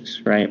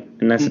matches, right?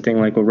 And that's the thing,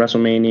 like with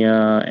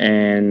WrestleMania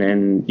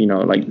and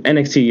like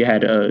NXT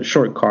had a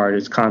short card,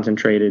 it's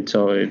concentrated,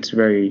 so it's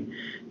very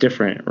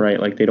different, right?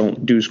 Like they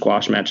don't do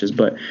squash matches,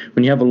 but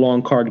when you have a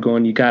long card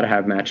going, you gotta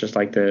have matches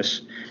like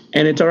this,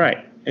 and it's all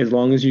right. As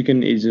long as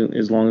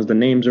as long as the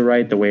names are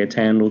right, the way it's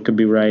handled could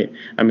be right.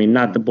 I mean,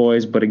 not the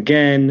boys, but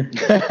again,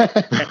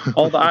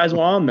 all the eyes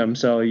were on them.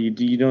 So you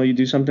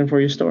do something for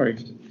your story.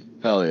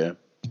 Hell yeah.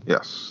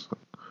 Yes.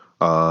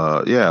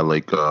 Gotta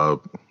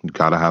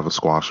have a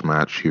squash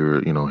match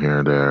here, here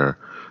and there,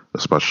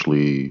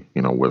 especially,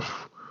 with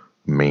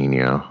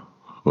Mania.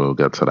 We'll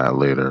get to that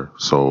later.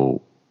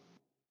 So,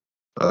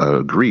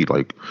 agreed.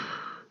 Like,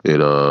 it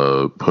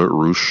put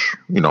Rush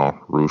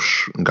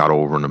got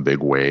over in a big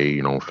way,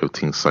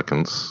 15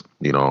 seconds,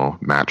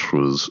 match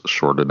was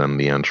shorter than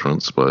the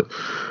entrance, but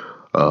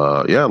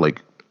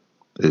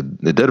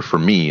it did it for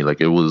me. Like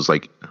it was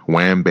like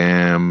wham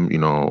bam,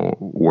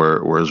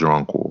 where's your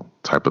uncle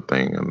type of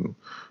thing, and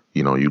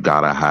you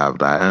gotta have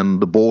that.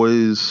 And the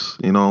boys,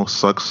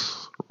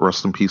 sucks,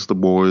 rest in peace the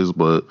boys,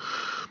 but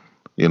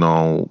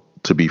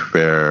to be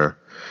fair,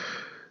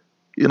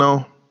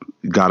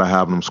 gotta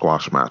have them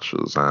squash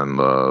matches, and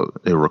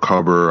they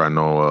recover. I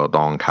know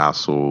Dalton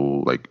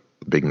Castle, like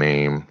big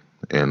name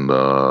in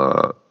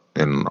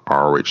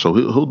ROH, so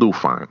he'll do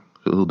fine.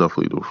 He'll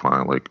definitely do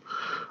fine. Like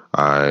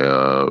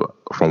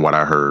from what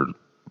I heard,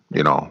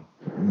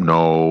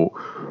 no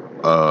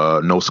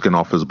skin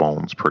off his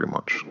bones, pretty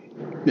much.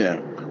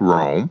 Yeah.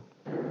 Rome.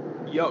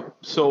 Yep.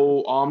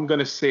 So I'm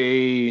gonna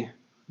say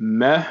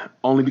meh,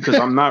 only because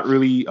I'm not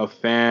really a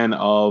fan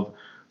of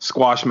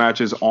squash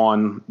matches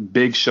on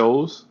big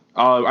shows.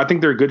 I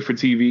think they're good for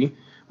TV,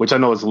 which I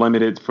know is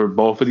limited for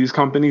both of these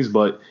companies,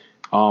 but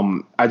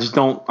I'm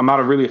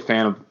not really a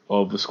fan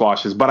of the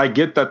squashes. But I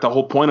get that the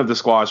whole point of the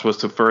squash was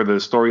to further the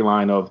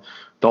storyline of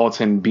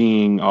Dalton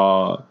being,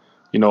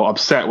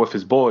 upset with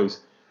his boys.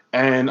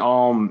 And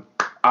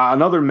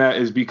another met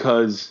is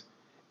because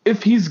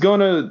if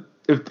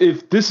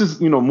this is,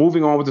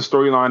 moving on with the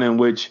storyline in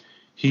which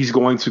he's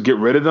going to get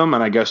rid of them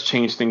and I guess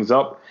change things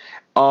up.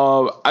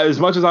 As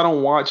much as I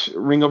don't watch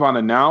Ring of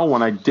Honor now,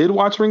 when I did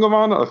watch Ring of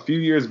Honor a few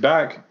years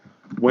back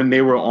when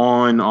they were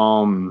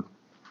on,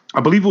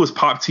 I believe it was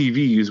Pop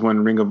TV is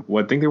when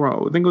I think it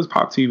was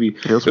Pop TV.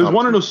 Yeah, it was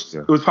one of those.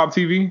 Yeah. It was Pop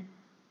TV.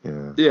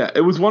 Yeah,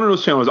 it was one of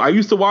those channels. I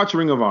used to watch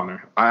Ring of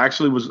Honor. I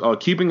actually was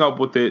keeping up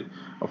with it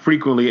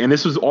frequently, and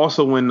this was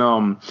also when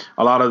a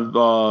lot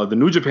of the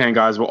New Japan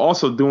guys were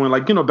also doing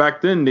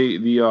back then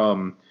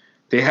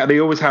they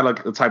always had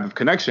like a type of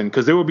connection,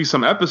 because there would be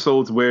some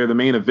episodes where the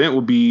main event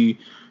would be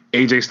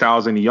AJ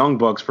Styles and the Young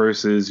Bucks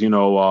versus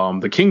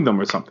the Kingdom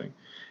or something,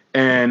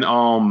 and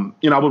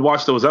I would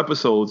watch those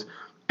episodes.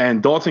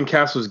 And Dalton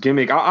Castle's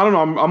gimmick, I don't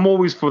know, I'm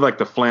always for like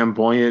the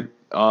flamboyant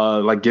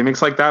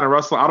gimmicks like that in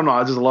wrestling. I don't know,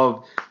 I just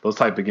love those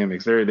type of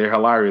gimmicks. They're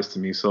hilarious to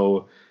me.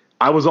 So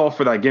I was all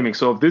for that gimmick.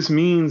 So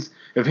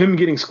if him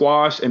getting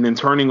squashed and then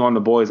turning on the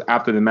boys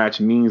after the match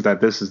means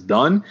that this is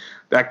done,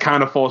 that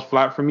kind of falls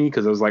flat for me,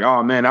 because I was like,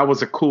 oh man, that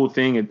was a cool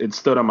thing. It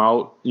stood him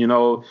out,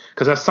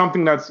 because that's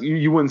something that's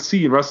you wouldn't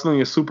see.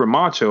 Wrestling is super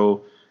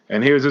macho,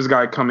 and here's this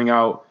guy coming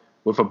out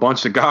with a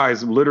bunch of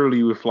guys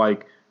literally with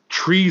like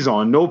trees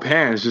on, no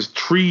pants, just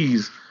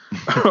trees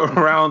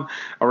around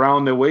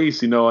their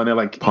waist, and they're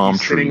like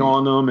he's sitting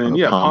on them, and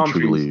palm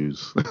tree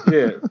leaves.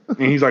 Yeah, and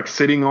he's like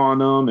sitting on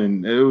them,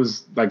 and it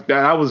was like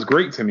that was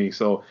great to me.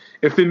 So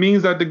if it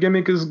means that the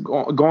gimmick is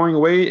going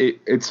away,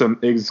 it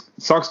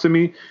sucks to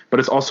me,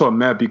 but it's also a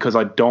meh because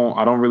I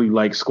don't really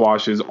like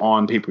squashes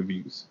on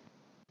pay-per-views.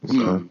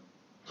 Okay.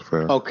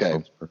 Fair.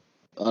 Okay.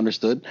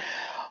 Understood.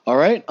 All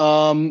right.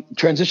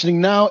 Transitioning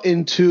now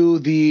into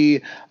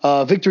the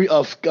victory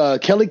of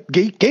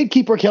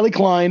Gatekeeper Kelly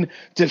Klein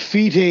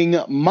defeating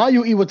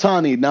Mayu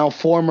Iwatani, now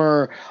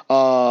former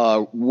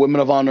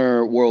Women of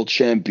Honor World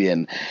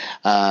Champion.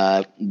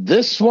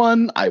 This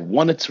one I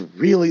wanted to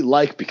really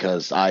like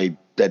because I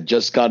had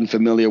just gotten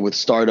familiar with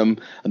Stardom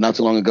not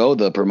too long ago,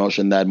 the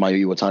promotion that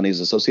Mayu Iwatani is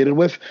associated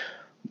with.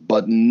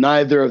 But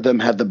neither of them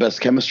had the best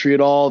chemistry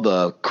at all.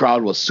 The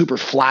crowd was super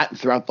flat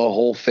throughout the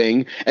whole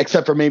thing,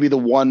 except for maybe the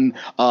one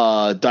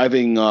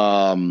diving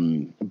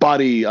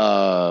body.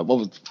 There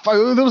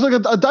was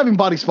like a diving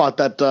body spot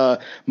that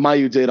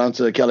Mayu did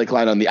onto Kelly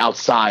Klein on the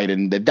outside,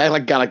 and that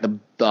like got like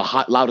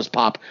the loudest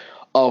pop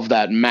of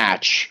that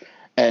match.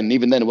 And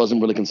even then, it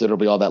wasn't really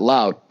considerably all that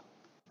loud.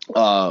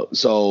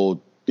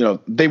 So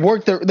they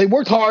worked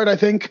hard, I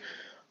think.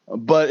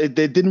 But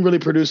they didn't really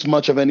produce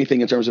much of anything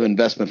in terms of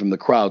investment from the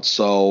crowd.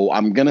 So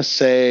I'm going to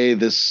say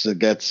this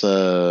gets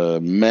a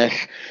meh,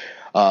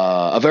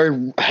 a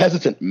very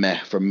hesitant meh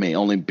from me,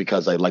 only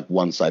because I like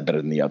one side better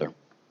than the other.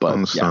 But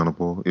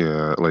understandable.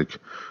 Yeah. Like,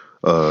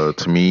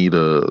 to me,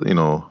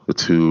 the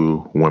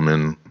two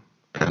women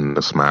in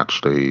this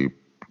match, they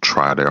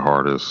tried their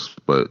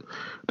hardest, but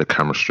the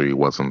chemistry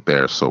wasn't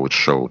there. So it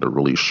showed, it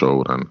really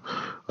showed. And,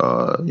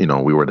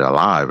 we were there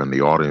live and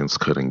the audience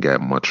couldn't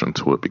get much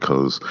into it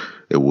because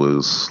it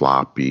was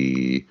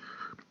sloppy.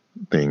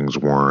 Things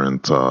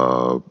weren't,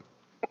 the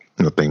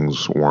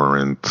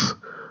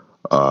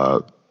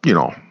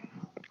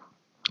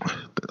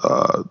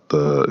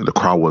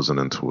crowd wasn't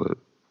into it,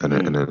 and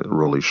it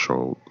really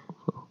showed.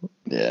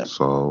 Yeah.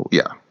 So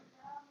yeah.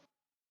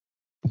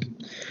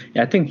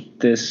 Yeah, I think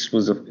this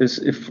was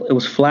it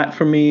was flat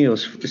for me. It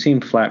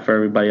seemed flat for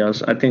everybody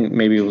else. I think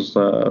maybe it was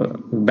a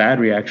bad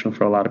reaction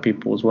for a lot of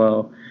people as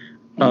well.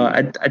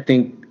 I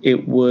think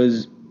it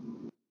was,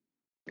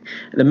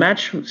 the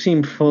match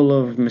seemed full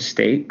of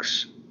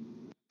mistakes.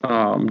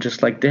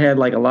 Just like they had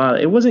like a lot.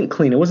 It wasn't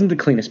clean. It wasn't the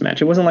cleanest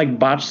match. It wasn't like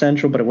botch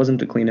central, but it wasn't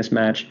the cleanest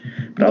match.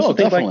 But I also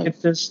think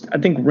definitely. I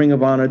think Ring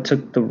of Honor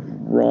took the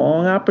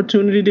wrong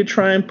opportunity to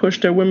try and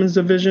push their women's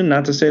division.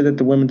 Not to say that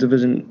the women's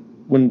division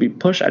wouldn't be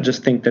pushed. I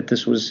just think that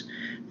this was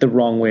the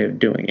wrong way of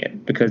doing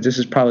it, because this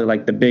is probably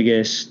like the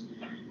biggest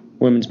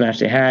women's match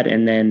they had,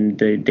 and then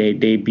they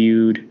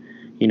debuted,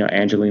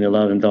 Angelina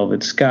Love and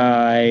Velvet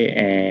Sky,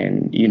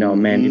 and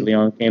Mandy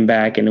Leon came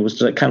back, and it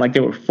was kind of like they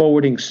were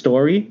forwarding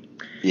story.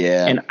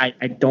 Yeah. And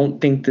I don't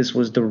think this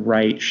was the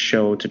right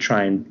show to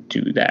try and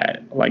do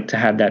that, like to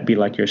have that be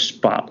like your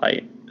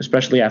spotlight,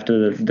 especially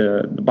after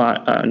the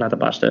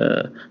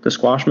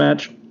squash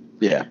match.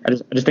 Yeah. I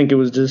just think it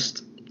was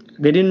just,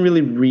 they didn't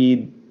really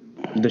read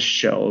the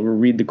show or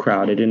read the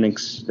crowd. I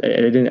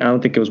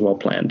don't think it was well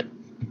planned.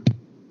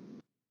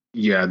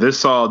 Yeah,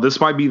 this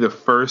might be the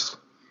first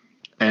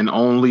and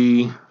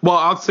only. Well,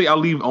 I'll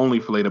leave only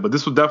for later, but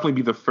this will definitely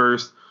be the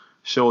first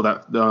show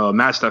that the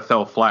match that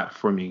fell flat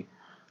for me.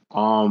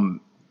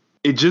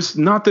 It just,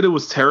 not that it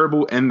was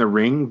terrible in the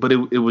ring, but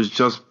it was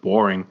just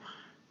boring.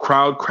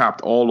 Crowd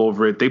crapped all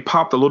over it. They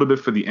popped a little bit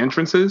for the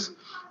entrances,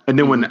 and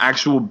then when the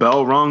actual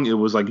bell rung, it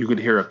was like you could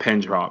hear a pin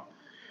drop.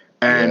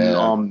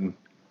 And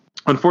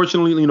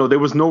unfortunately, there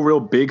was no real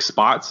big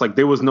spots. Like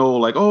there was no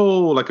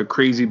like a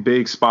crazy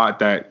big spot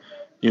that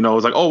it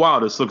was like, oh wow,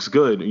 this looks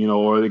good,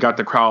 or they got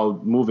the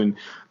crowd moving.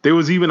 There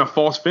was even a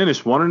false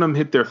finish. One of them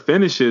hit their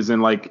finishes,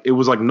 and like it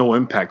was like no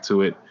impact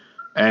to it.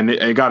 And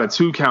it got a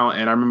 2 count,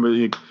 and I remember,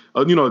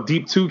 a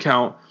deep 2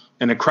 count,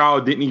 and the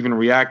crowd didn't even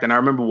react. And I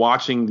remember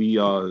watching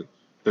the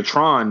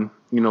Tron,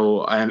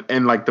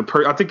 and like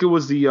I think it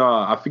was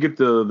I forget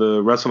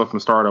the wrestler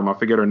from Stardom, I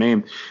forget her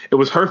name. It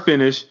was her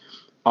finish.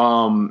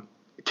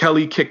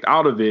 Kelly kicked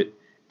out of it,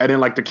 and then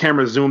like the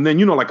camera zoomed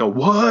in, like a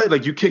what?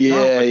 Like you kicked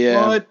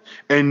out, what?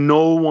 And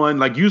no one,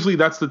 like usually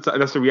that's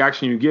the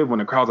reaction you give when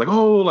the crowd's like,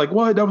 oh, like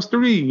what? That was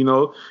 3, and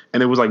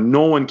it was like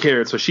no one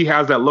cared. So she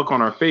has that look on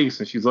her face,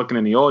 and she's looking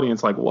in the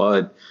audience like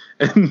what?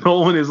 And no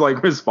one is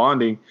like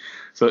responding.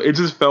 So it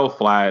just fell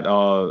flat.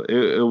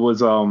 It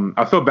was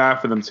I feel bad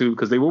for them too,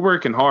 because they were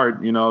working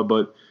hard,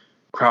 but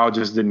crowd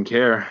just didn't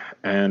care.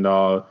 And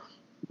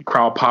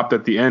crowd popped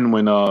at the end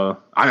when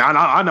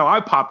I know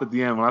I popped at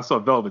the end when I saw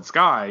Velvet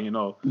Sky,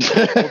 all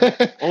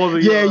the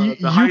you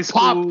high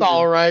school, popped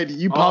all right.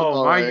 You popped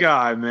all right. Oh my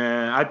god,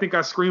 man! I think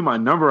I screamed my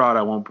number out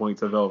at one point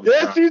to Velvet.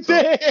 Yes, Sky. you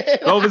did.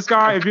 So, Velvet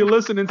Sky, if you're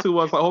listening to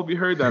us, I hope you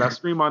heard that. I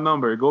screamed my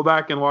number. Go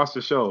back and watch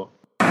the show.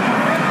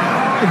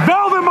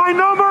 Velvet, my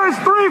number is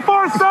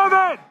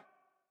 347.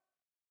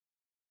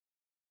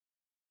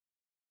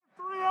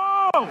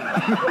 30.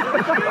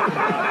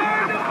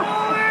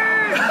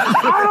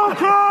 I don't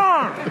care.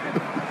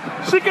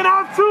 She can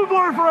have 2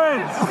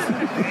 boyfriends.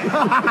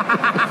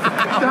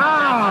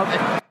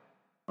 Stop.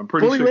 I'm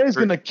pretty Bully sure Ray's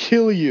gonna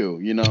kill you.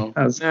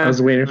 I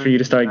was waiting for you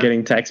to start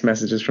getting text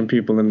messages from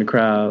people in the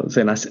crowd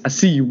saying, "I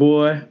see you,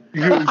 boy."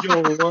 Yo,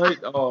 what?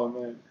 Oh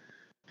man,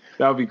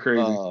 that would be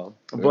crazy.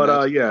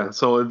 But yeah,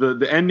 so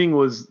the ending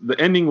was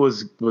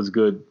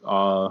good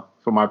for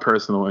my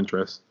personal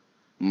interest.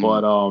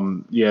 But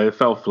yeah, it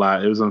fell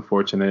flat. It was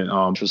unfortunate.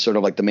 Which was sort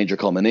of like the major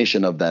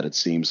culmination of that, it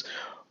seems.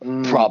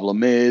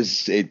 Problem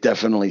is, it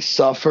definitely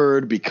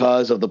suffered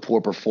because of the poor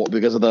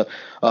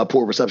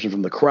reception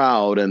from the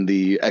crowd and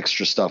the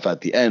extra stuff at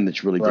the end,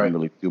 which really didn't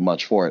really do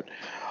much for it.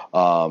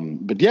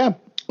 But yeah,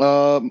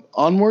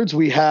 Onwards,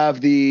 we have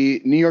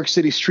the New York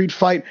City street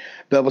fight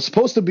that was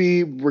supposed to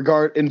be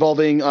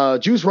involving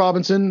Juice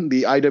Robinson,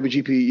 the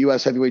IWGP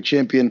US Heavyweight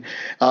Champion,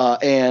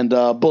 and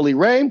Bully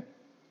Ray,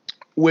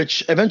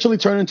 which eventually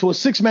turned into a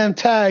 6-man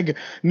tag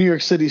New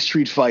York City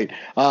street fight,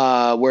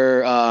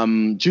 where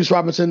Juice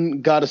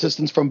Robinson got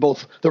assistance from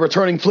both the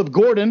returning Flip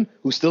Gordon,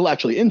 who's still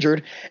actually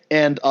injured,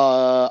 and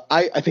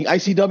I think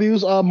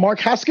ICW's Mark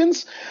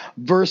Haskins,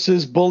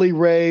 versus Bully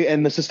Ray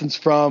and assistance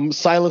from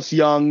Silas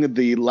Young,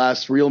 the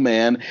last real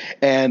man,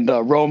 and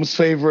Rome's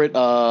favorite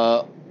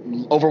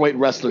overweight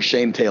wrestler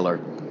Shane Taylor.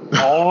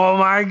 Oh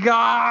my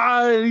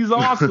God, he's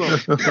awesome.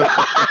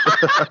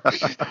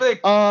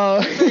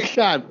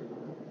 God.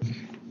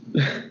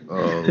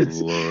 Oh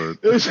Lord!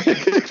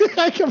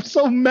 I'm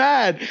so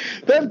mad.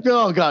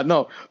 Oh God,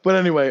 no. But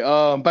anyway,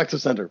 back to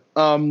center.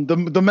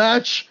 The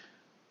match,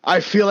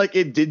 I feel like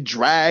it did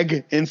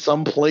drag in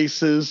some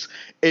places.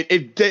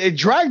 It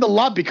dragged a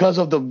lot because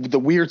of the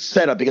weird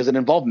setup, because it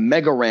involved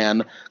Mega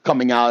Ran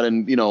coming out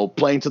and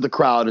playing to the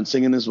crowd and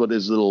singing his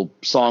little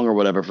song or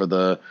whatever for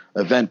the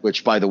event,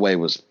 which by the way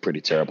was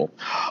pretty terrible.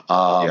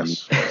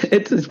 Yes.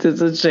 It's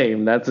a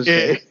shame. That's a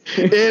shame.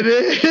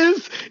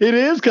 It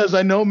is because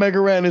I know Mega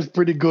Ran is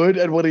pretty good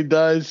at what he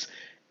does.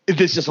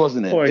 This just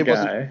wasn't it. Poor it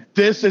guy.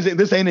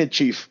 This ain't it,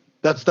 Chief.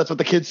 That's what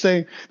the kids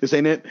say. This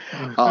ain't it.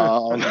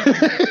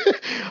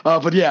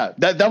 But yeah,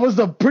 that was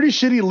a pretty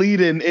shitty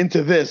lead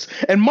into this.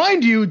 And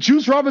mind you,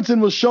 Juice Robinson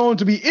was shown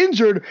to be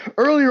injured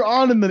earlier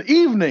on in the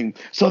evening,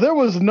 so there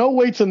was no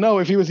way to know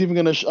if he was even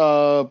going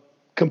to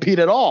compete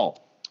at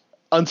all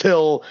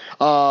until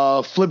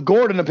Flip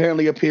Gordon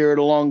apparently appeared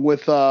along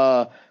with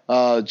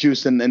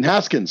Juice and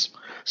Haskins.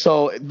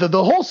 So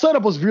the whole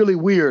setup was really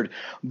weird,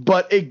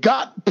 but it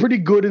got pretty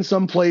good in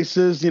some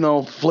places.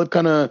 Flip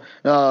kind of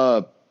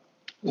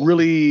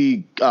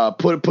really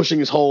pushing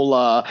his whole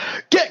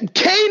get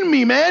Kane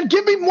me, man,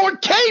 give me more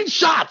Kane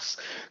shots,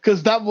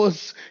 because that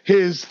was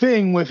his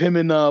thing with him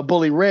and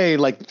Bully Ray,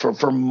 like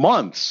for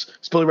months.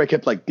 Bully Ray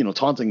kept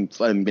taunting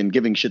and been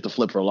giving shit to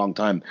Flip for a long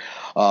time.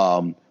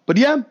 But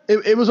yeah,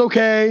 it was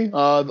okay.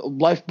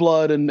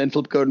 Lifeblood and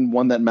Flip Gordon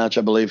won that match,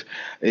 I believe.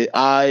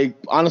 I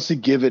honestly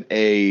give it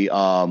a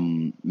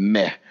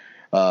meh.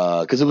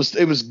 Because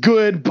it was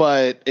good,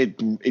 but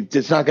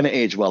it's not going to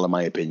age well, in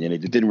my opinion.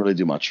 It didn't really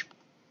do much.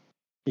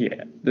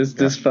 Yeah,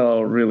 this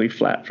fell really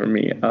flat for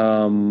me.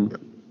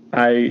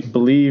 I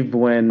believe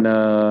when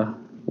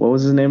what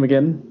was his name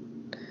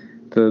again?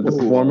 The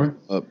performer?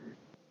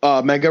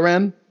 Mega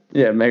Ran?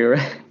 Yeah, Mega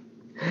Ran.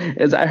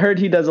 I heard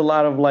he does a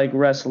lot of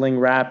wrestling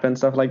rap and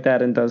stuff like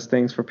that, and does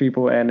things for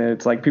people, and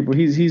it's people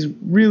he's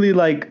really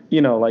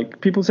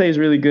people say he's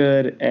really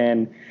good,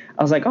 and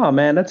I was like, oh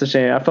man, that's a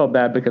shame. I felt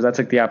bad because I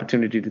took the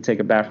opportunity to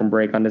take a bathroom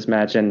break on this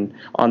match, and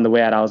on the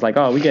way out I was like,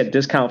 oh, we get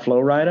discount Flow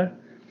Rider.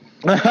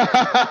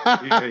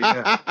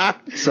 Yeah.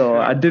 So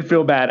I did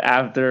feel bad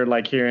after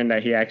hearing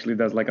that he actually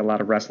does a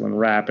lot of wrestling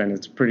rap, and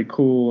it's pretty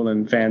cool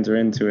and fans are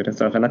into it and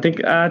stuff. And I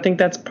think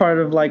that's part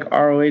of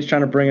ROH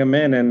trying to bring him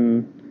in,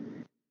 and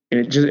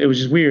it was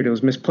just weird. It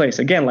was misplaced.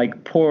 Again,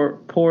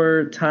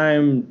 poor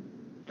time.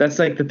 That's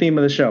the theme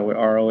of the show with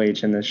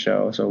ROH in this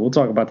show. So we'll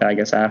talk about that, I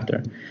guess,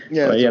 after.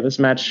 Yeah. But yeah, this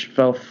match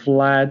fell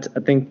flat.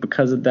 I think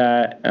because of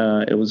that,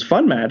 it was a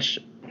fun match,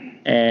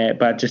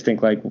 but I just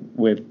think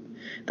with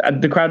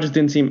the crowd just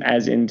didn't seem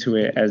as into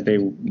it as they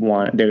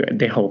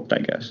hoped, I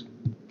guess.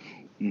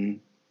 Mm-hmm.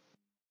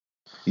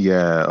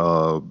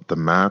 Yeah, the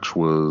match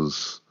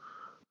was,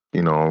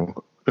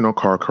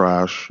 car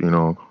crash,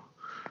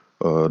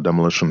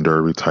 demolition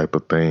derby type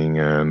of thing,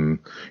 and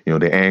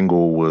the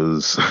angle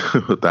was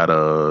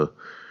that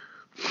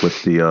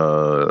with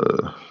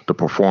the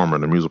performer,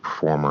 the music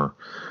performer.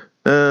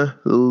 It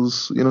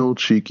was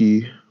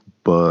cheeky,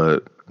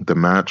 but the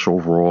match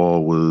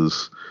overall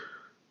was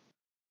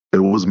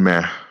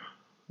meh.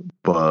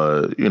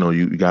 But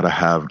you got to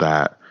have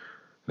that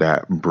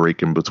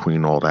break in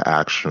between all the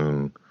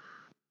action,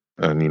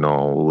 and it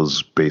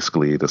was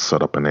basically to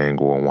set up an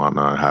angle and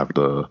whatnot, have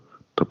the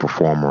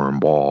performer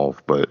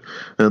involved. But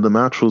the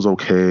match was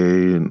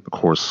okay, and of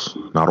course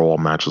not all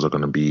matches are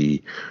going to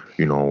be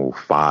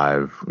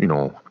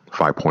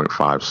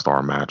 5.5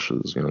 star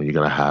matches. You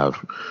got to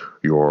have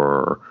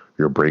your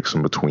breaks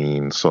in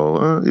between.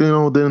 So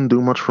it didn't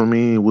do much for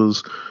me. It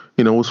was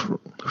it was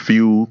a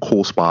few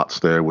cool spots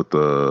there with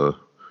the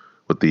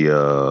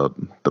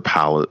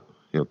pallet,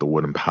 the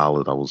wooden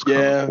pallet. That was kind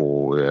of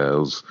cool. Yeah, it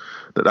was.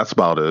 That's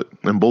about it.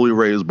 And Bully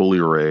Ray is Bully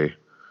Ray.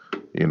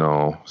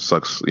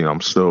 Sucks.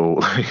 I'm still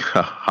like,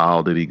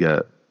 how did he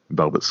get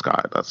Velvet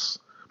Sky?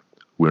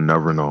 We'll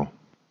never know.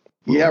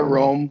 Yeah,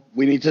 Rome.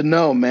 We need to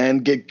know,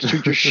 man.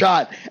 Shoot your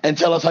shot and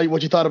tell us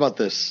what you thought about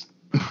this.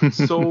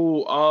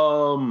 So,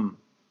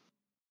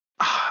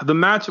 the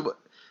match.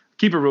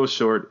 Keep it real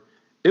short.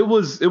 It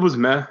was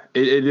meh.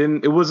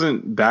 It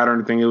wasn't bad or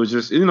anything. It was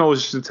just it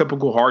was just a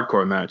typical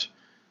hardcore match.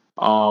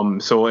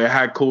 So it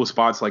had cool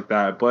spots like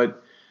that,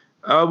 but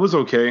it was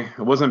okay.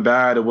 It wasn't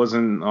bad. It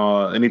wasn't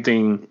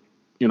anything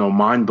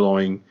mind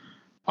blowing.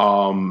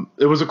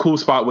 It was a cool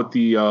spot with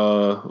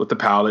the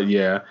palette,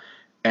 yeah.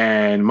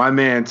 And my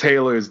man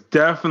Taylor is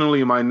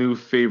definitely my new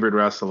favorite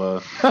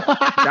wrestler.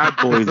 That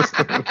boy's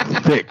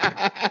thick.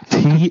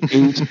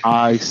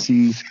 THICCCC.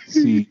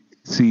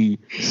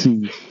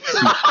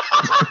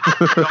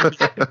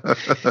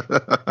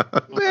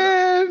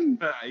 Man.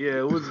 Yeah,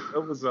 it was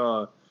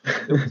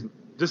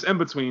just in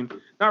between.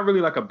 Not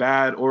really like a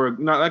bad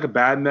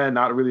med,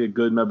 not really a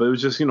good med, but it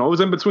was just, it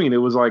was in between. It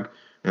was like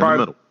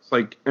probably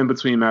like in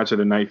between match of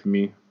the night for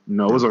me.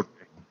 No, it was okay.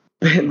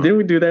 Didn't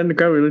we do that in the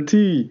crowd? We were like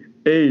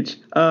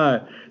THICCCC.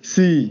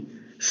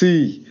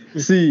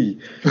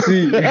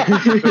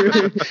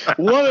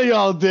 One of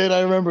y'all did.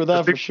 I remember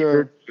that for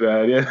sure.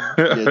 Yeah.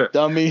 You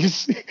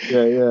dummies.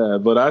 Yeah.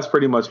 But that's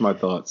pretty much my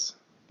thoughts.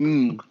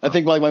 I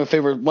think one of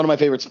my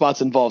favorite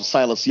spots involves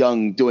Silas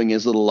Young doing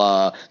his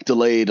little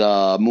delayed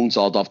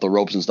moonsault off the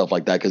ropes and stuff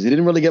like that, because he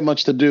didn't really get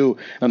much to do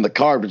on the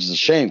card, which is a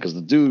shame because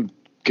the dude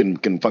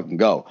can fucking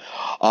go.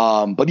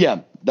 But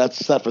yeah,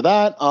 that's set for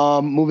that.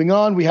 Moving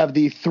on, we have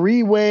the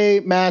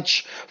 3-way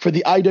match for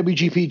the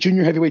IWGP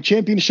Junior Heavyweight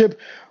Championship.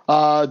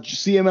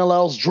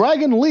 CMLL's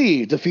Dragon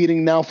Lee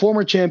defeating now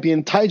former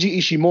champion Taiji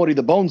Ishimori,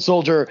 the Bone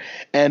Soldier,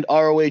 and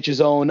ROH's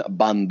own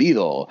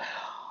Bandido.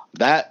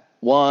 That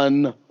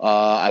one,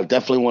 I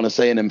definitely want to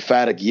say an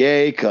emphatic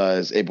yay,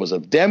 because it was a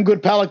damn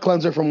good palate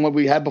cleanser from what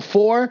we had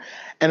before.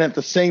 And at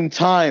the same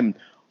time,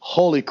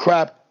 holy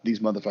crap, these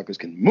motherfuckers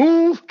can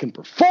move, can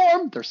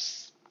perform. They're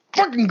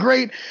fucking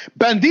great.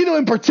 Bandido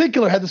in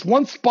particular had this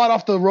one spot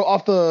off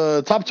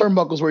the top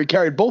turnbuckles where he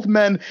carried both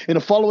men in a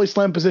fall-away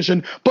slam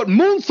position, but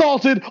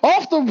moonsaulted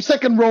off the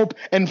second rope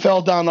and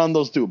fell down on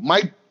those two.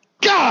 My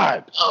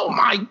God! Oh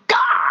my God!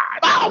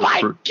 Oh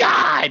my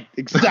God!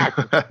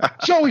 Exactly.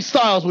 Joey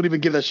Styles would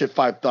even give that shit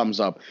 5 thumbs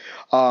up.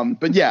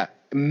 But yeah,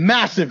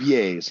 massive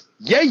yays.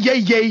 Yay, yay,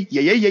 yay,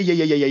 yay, yay, yay, yay,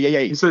 yay, yay, yay,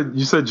 yay. You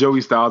said Joey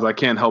Styles. I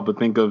can't help but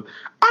think of,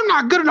 I'm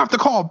not good enough to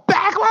call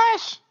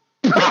Backlash.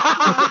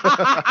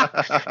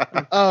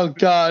 Oh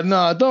God,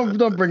 no!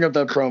 Don't bring up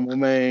that promo,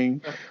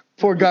 man.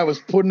 Poor guy was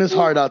putting his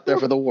heart out there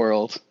for the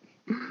world.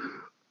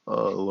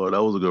 Lord,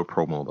 that was a good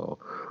promo though.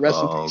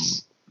 Rest in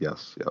peace.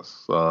 Yes.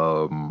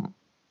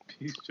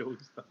 He's Joey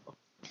Styles.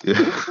 Yeah.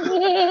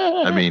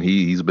 I mean,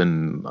 he's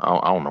been.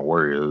 I don't know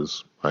where he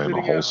is. In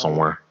a hole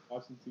somewhere.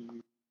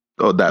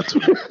 Oh, that's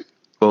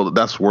well.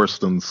 That's worse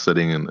than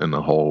sitting in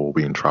a hole,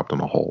 being trapped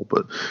in a hole.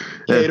 But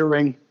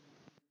catering.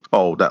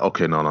 Oh, that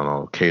okay?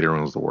 No.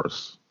 Catering is the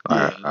worst.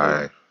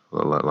 Yeah.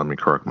 Let me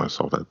correct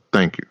myself.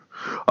 Thank you.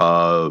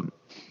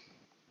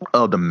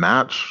 The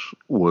match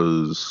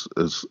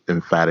is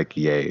emphatic.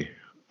 Yay!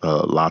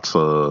 Lots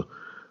of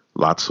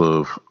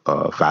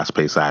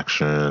fast-paced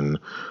action.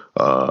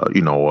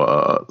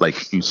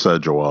 Like you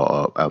said,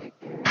 Joel, a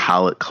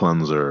palate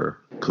cleanser,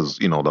 because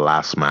the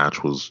last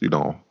match was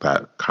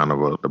that kind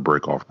of the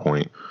break-off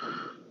point.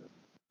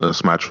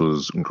 This match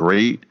was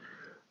great,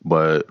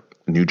 but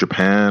New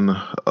Japan,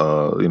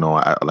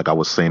 like I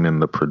was saying in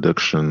the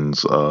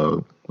predictions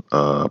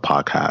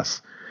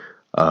podcast,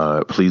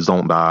 Please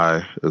Don't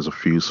Die. There's a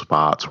few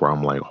spots where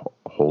I'm like,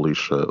 holy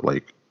shit,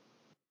 like,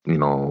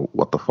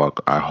 what the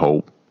fuck? I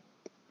hope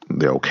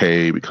they're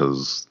okay,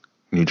 because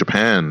New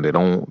Japan, they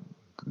don't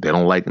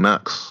like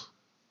Nux.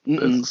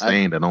 They're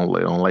saying they don't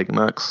like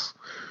Nux.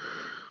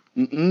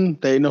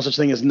 There ain't no such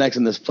thing as Nux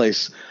in this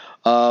place.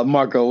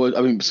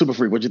 Marco, Super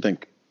Freak, what'd you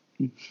think?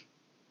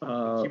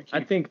 I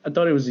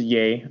thought it was a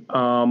yay.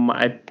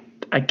 I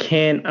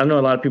know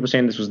a lot of people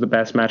saying this was the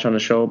best match on the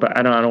show, but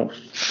I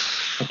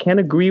can't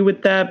agree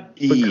with that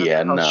because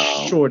of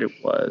how short it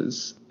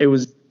was. It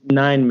was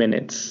 9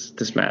 minutes,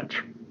 this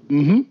match.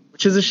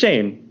 Which is a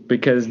shame,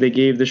 because they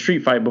gave the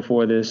street fight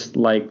before this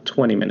like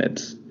 20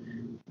 minutes.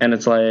 And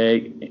it's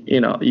like,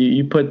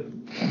 you put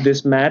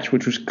this match,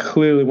 which was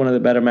clearly one of the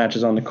better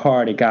matches on the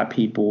card, it got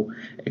people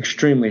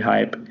extremely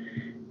hype.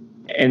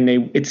 And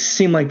it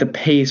seemed like the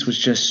pace was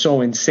just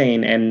so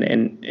insane, and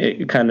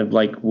it kind of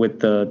like with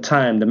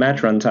the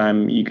match run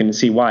time, you can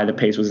see why the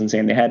pace was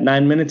insane. They had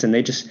 9 minutes, and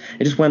it just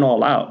went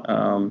all out.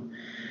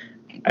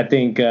 I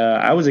think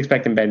I was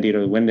expecting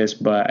Bandido to win this,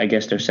 but I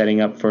guess they're setting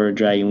up for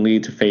Dragon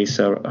Lee to face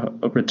a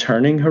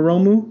returning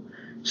Hiromu,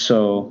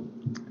 so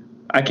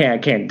I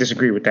can't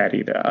disagree with that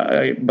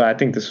either. But I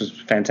think this was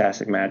a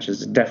fantastic match.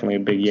 It's definitely a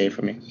big yay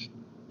for me.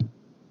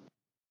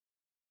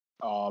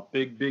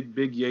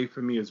 Big yay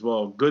for me as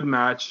well. Good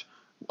match.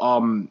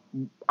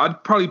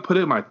 I'd probably put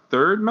it in my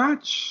third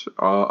match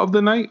of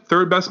the night,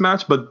 third best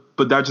match, but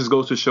that just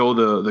goes to show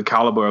the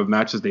caliber of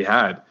matches they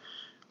had.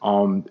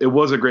 It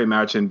was a great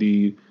match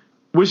indeed.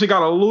 Wish it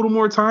got a little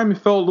more time. It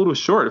felt a little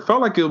short. It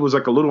felt like it was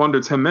like a little under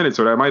 10 minutes,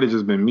 or that might have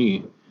just been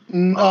me.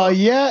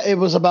 Yeah, it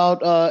was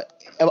about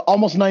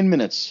almost 9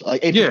 minutes,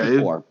 like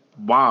 8:54.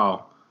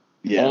 Wow.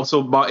 Yeah. Also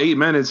about 8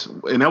 minutes,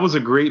 and that was a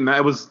great match.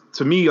 It was,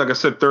 to me, like I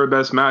said, third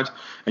best match.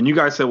 And you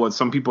guys said what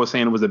some people are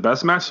saying it was the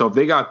best match. So if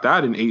they got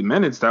that in 8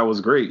 minutes, that was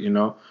great.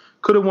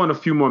 Could have won a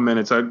few more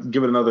minutes. I'd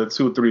give it another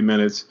 2 or 3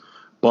 minutes.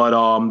 But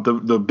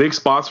the big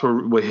spots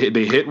were hit.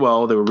 They hit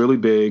well. They were really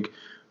big.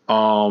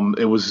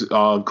 It was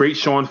great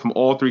showing from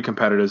all three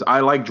competitors. I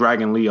like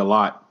Dragon Lee a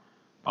lot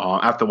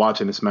after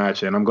watching this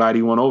match, and I'm glad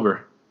he went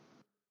over.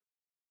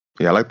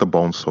 Yeah, I like the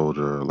Bone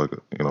Soldier. Like,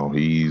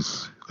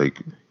 he's like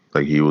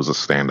he was a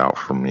standout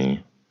for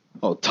me.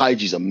 Oh,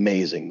 Taiji's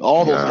amazing.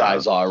 All those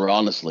guys are,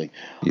 honestly.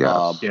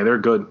 Yeah. Yeah, they're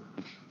good.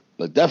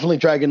 But definitely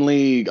Dragon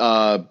Lee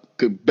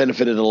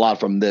benefited a lot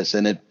from this,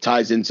 and it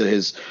ties into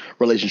his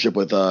relationship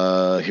with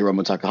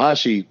Hiromu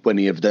Takahashi when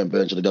he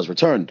eventually does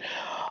return.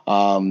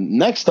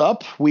 Next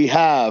up, we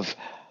have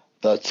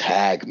the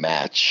tag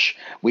match.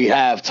 We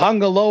have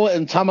Tonga Loa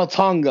and Tama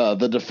Tonga,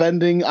 the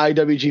defending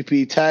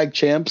IWGP tag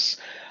champs,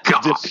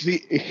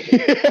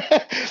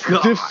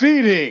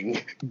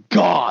 defeating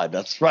God.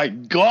 That's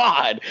right,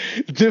 God.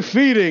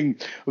 Defeating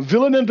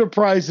Villain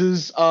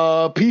Enterprises,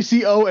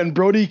 PCO and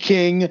Brody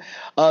King,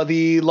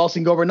 the Los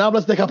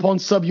Ingobernables de Capon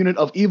subunit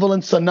of Evil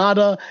and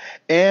Sonata,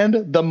 and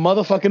the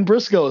motherfucking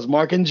Briscoes,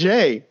 Mark and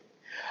Jay.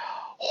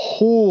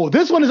 Oh,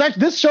 this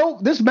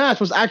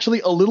match was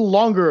actually a little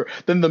longer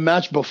than the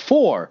match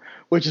before,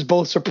 which is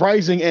both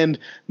surprising and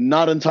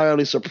not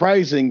entirely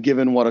surprising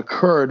given what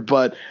occurred.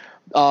 But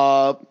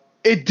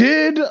it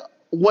did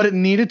what it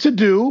needed to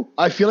do.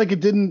 I feel like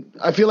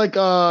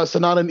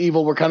Sonata and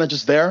Evil were kind of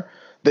just there.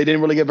 They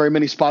didn't really get very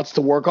many spots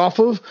to work off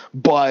of,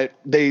 but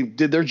they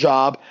did their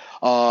job.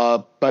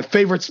 My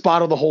favorite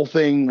spot of the whole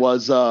thing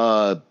was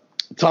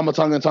Tama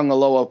Tonga and Tonga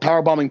Loa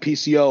powerbombing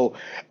PCO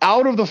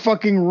out of the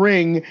fucking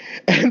ring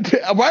and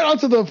right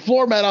onto the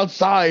floor mat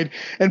outside,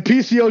 and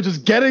PCO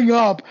just getting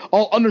up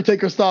all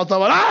Undertaker style. That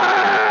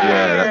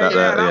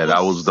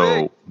was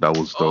dope. That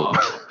was dope.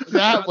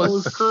 That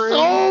was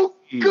so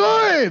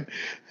good.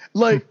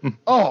 Like,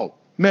 oh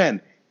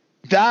man,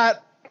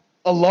 that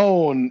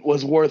alone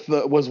was worth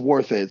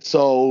it.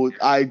 So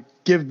I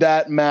give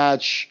that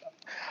match,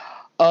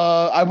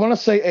 I want to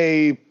say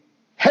a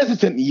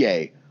hesitant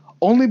yay.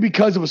 Only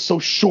because it was so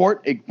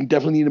short, it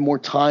definitely needed more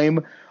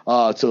time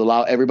to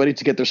allow everybody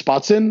to get their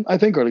spots in, I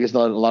think, or I guess a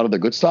lot of their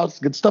good stuff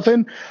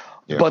in.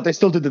 Yeah. But they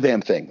still did the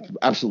damn thing.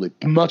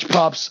 Absolutely. Much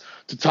props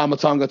to Tama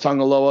Tonga,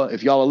 Tonga Loa.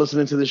 If y'all are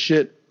listening to this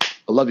shit,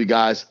 I love you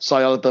guys. Saw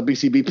y'all at the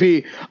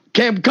BCBP.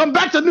 Come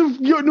back to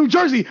New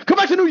Jersey. Come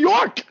back to New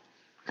York.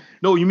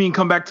 No, you mean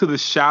come back to the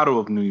shadow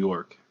of New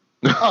York.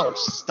 Oh,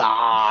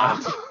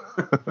 stop.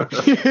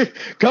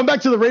 Come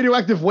back to the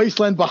radioactive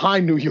wasteland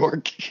behind New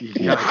York.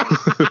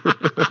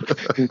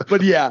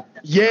 But yeah,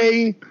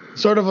 yay,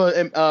 sort of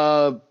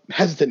a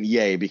hesitant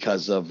yay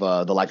because of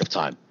the lack of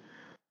time.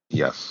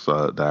 Yes,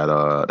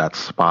 that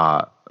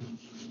spot,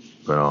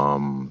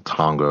 Tonga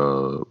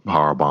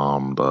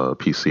powerbombed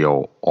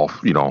PCO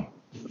off,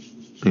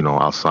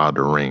 outside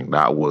the ring.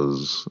 That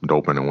was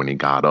dope, and when he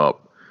got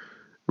up,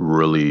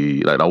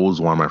 really, that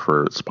was one of my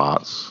favorite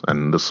spots.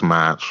 And this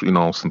match,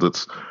 since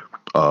it's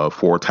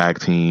 4 tag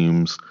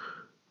teams,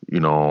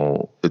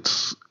 it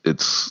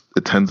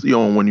tends,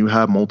 when you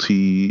have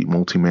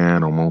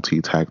multi-man or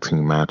multi-tag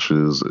team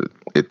matches,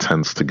 it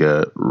tends to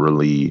get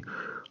really,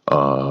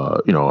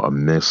 a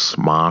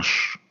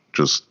mishmash,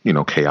 just,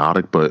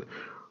 chaotic. But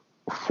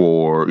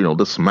for,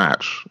 this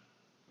match,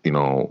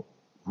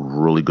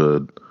 really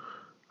good.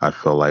 I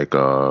feel like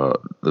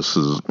this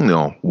is,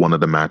 one of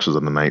the matches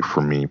of the night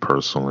for me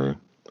personally,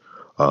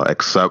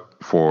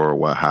 except for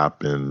what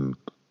happened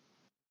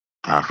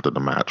after the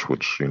match,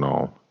 which,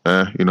 angle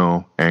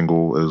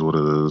is what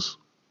it is.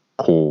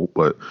 Cool.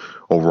 But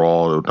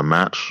overall, the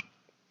match,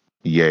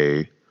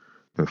 yay.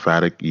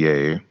 Emphatic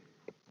yay.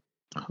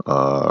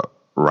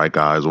 Right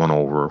guys went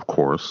over, of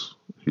course.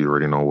 You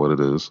already know what it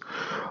is.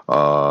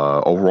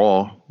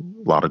 Overall,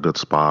 a lot of good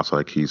spots,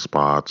 like key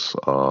spots.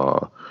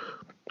 A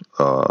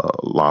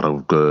lot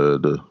of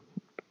good,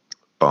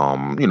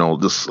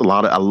 just a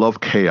lot of, I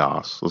love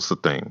chaos. That's the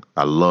thing.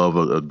 I love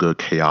a good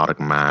chaotic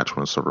match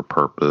when it's serve a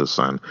purpose,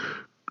 and,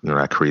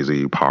 that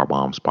crazy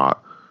powerbomb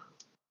spot.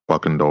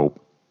 Fucking dope.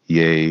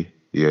 Yay,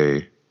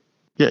 yay,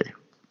 yay.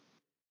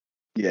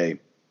 Yay.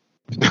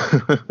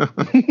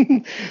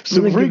 So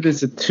I'm gonna give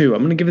this a 2.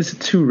 I'm gonna give this a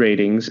 2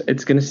 ratings.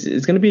 It's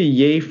gonna be a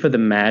yay for the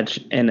match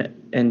and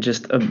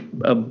just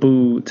a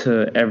boo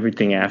to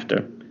everything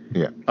after.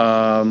 Yeah.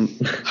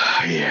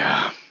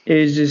 Yeah.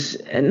 It's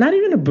just, and not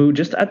even a boo,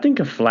 just I think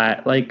a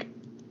flat. Like,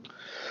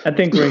 I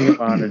think Ring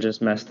of Honor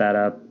just messed that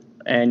up,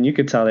 and you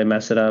could tell they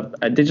messed it up.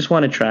 They just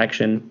wanted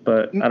traction,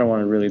 but I don't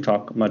want to really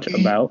talk much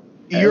about.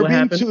 You're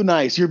being too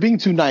nice. You're being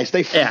too nice.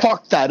 They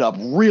fucked that up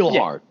real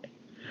hard.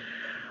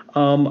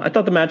 I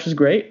thought the match was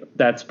great.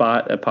 That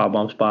spot, that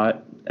powerbomb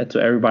spot, that's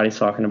what everybody's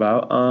talking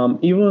about.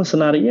 Evil and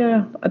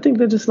Sonata, I think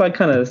they just like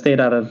kind of stayed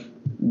out of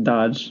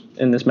Dodge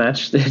in this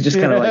match. They just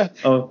kind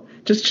of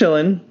just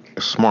chilling.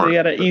 Smart. They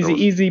got an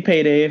easy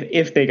payday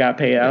if they got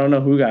paid. I don't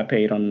know who got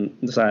paid on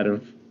the side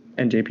of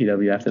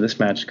NJPW after this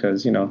match,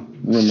 because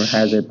rumor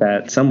has it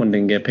that someone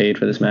didn't get paid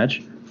for this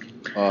match.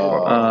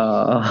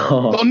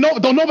 Don't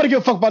nobody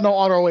give a fuck about no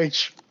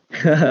ROH.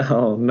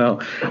 Oh no.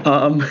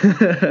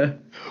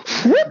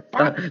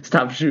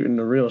 Stop shooting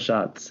the real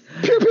shots.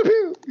 Pew, pew,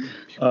 pew.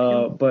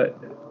 But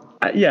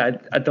I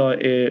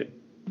thought it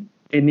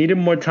needed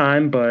more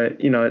time, but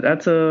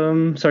that's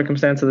a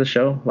circumstance of the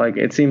show. Like,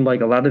 it seemed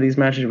like a lot of these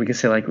matches we could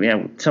say like,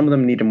 some of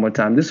them needed more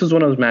time. This was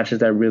one of those matches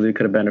that really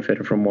could have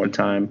benefited from more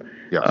time.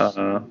 Yes.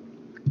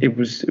 it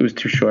was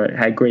too short. It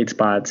had great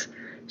spots.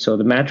 So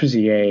the match was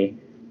yay,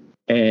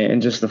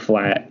 and just the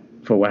flat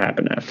for what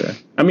happened after.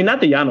 I mean,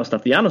 not the Yano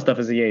stuff. The Yano stuff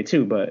is a yay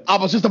too, but I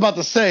was just about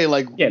to say,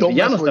 like, don't the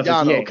mess Yano with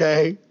stuff is Yano, yay.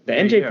 okay? The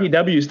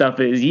NJPW stuff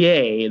is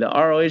yay. The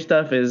ROH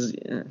stuff is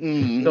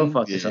go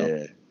fuck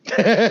yourself.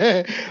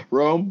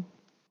 Rome.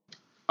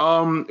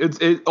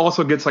 It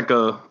also gets like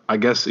a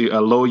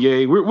low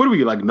yay. What are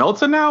we like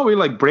Meltzer now? We're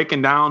like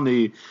breaking down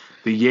the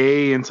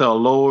yay into a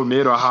lower,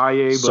 mid, or high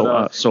yay.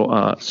 But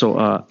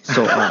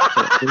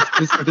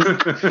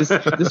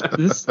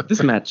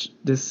this match,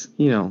 this.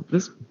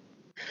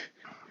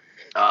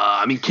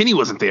 I mean, Kenny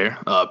wasn't there.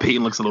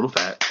 Peyton looks a little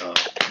fat.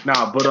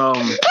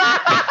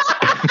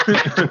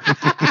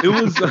 It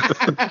was.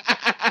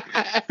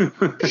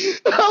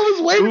 I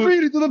was waiting for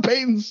you to do the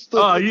Peyton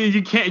stuff.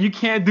 You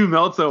can't do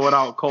Meltzer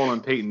without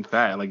calling Peyton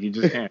fat. Like, you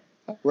just can't.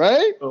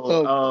 Right?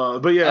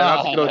 But yeah,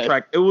 not to get off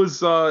track. It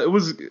was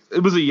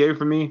a yay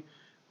for me.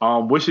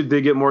 Wish it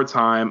did get more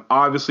time.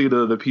 Obviously,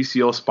 the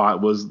PCO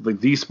spot was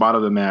like the spot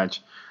of the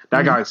match.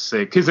 That guy's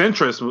sick. His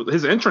entrance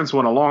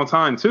went a long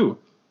time too.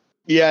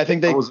 Yeah, I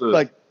think they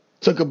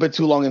took a bit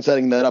too long in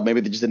setting that up.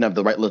 Maybe they just didn't have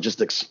the right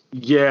logistics.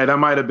 Yeah, that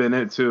might have been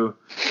it too.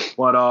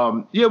 But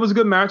it was a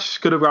good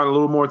match. Could have gotten a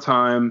little more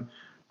time.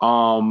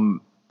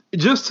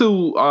 Just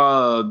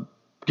to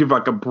give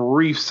like a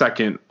brief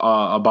second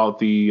about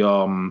the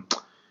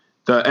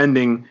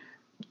ending.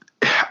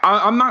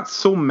 I'm not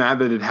so mad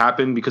that it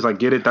happened because I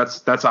get it.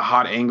 That's a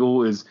hot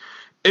angle. Is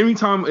every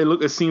time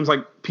it seems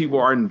like people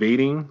are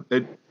invading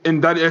it,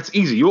 and it's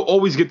easy. You'll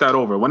always get that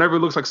over whenever it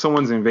looks like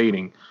someone's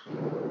invading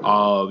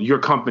your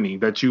company.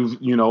 That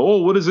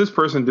what is this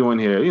person doing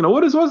here?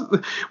 What is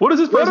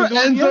this person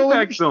doing in the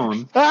impact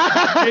zone?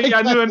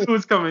 I knew it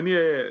was coming.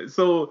 Yeah.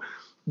 So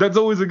that's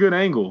always a good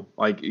angle.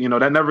 Like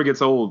that never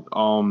gets old.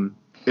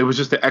 It was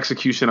just the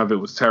execution of it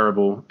was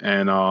terrible,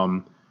 and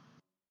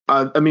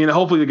I mean,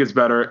 hopefully it gets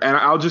better. And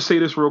I'll just say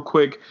this real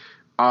quick.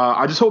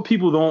 I just hope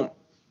people don't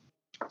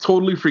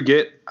totally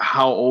forget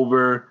how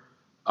over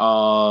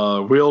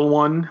Real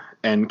One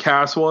and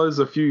Cass was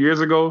a few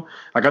years ago.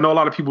 Like, I know a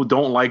lot of people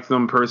don't like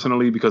them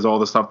personally because of all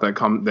the stuff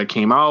that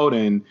came out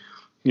and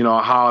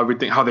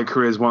how their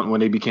careers went when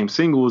they became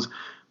singles.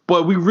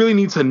 But we really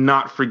need to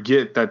not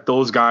forget that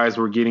those guys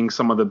were getting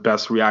some of the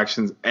best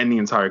reactions in the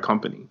entire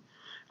company.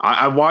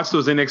 I watched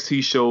those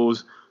NXT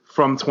shows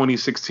from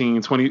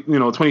 2015,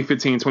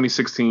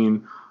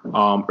 2016,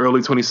 early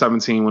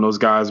 2017, when those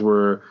guys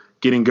were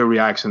getting good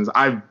reactions.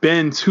 I've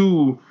been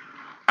to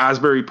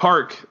Asbury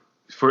Park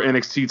for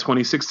NXT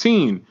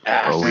 2016.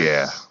 Oh,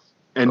 yeah.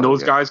 And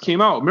those guys came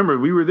out. Remember,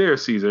 we were there,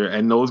 Caesar,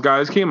 and those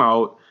guys came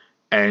out,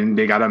 and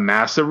they got a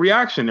massive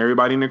reaction.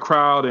 Everybody in the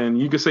crowd, and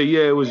you could say,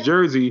 yeah, it was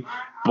Jersey,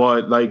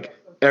 but, like,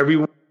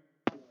 everyone,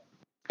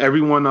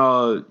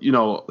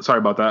 sorry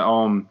about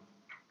that,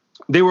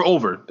 they were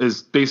over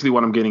is basically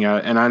what I'm getting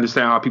at. And I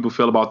understand how people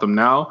feel about them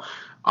now.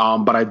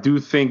 But I do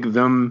think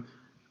them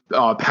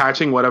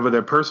patching whatever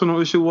their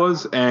personal issue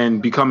was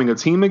and becoming a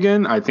team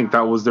again, I think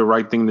that was the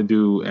right thing to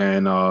do.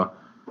 And so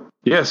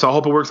I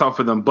hope it works out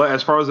for them. But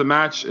as far as the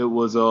match, it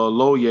was a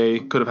low yay.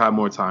 Could have had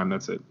more time.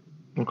 That's it.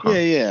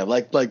 Okay. Yeah.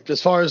 Like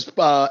as far as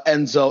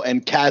Enzo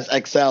and Kaz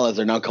XL, as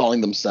they're now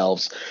calling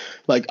themselves,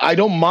 like, I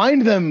don't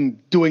mind them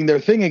doing their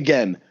thing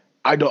again.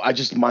 I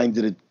just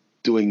minded it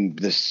doing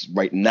this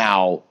right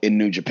now in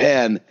New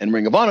Japan and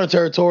Ring of Honor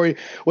territory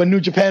when New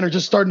Japan are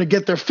just starting to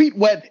get their feet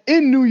wet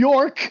in New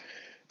York,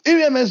 in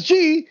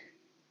MSG.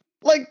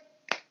 Like,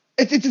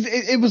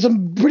 it was a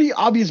pretty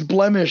obvious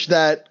blemish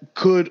that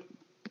could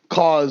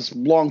cause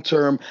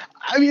long-term.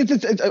 I mean,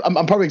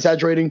 I'm probably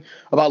exaggerating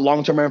about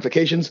long-term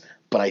ramifications,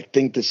 but I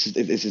think this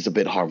is a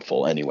bit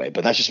harmful anyway.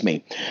 But that's just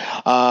me.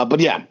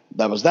 But yeah,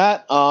 that was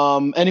that.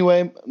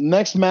 Anyway,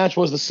 next match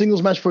was the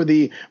singles match for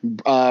the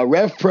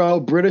Rev Pro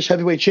British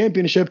Heavyweight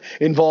Championship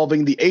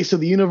involving the Ace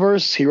of the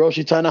Universe,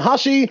 Hiroshi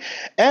Tanahashi,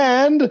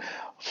 and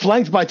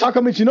flanked by Taka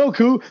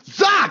Michinoku,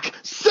 Zack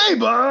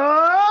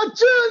Sabre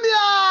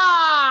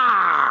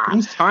Jr.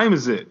 Whose time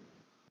is it?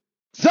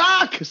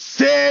 Zack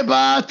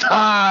Sabre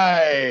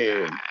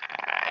time.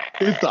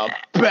 It's the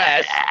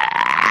best.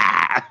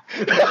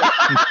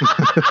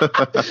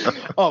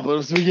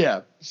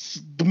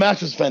 The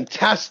match was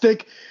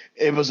fantastic.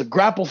 It was a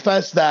grapple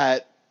fest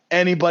that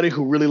anybody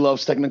who really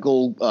loves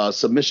technical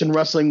submission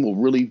wrestling will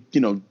really,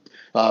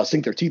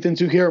 sink their teeth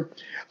into here.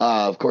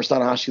 Of course,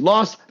 Tanahashi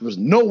lost. There was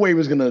no way he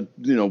was gonna,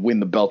 win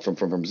the belt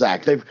from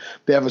Zack. They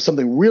have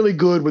something really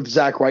good with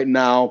Zack right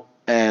now,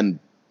 and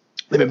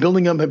they've been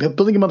building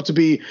him up to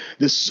be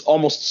this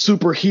almost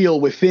super heel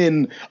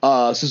within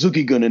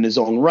Suzuki-gun in his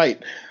own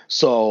right.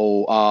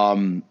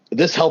 So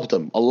this helped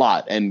him a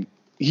lot, and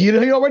he had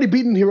already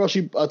beaten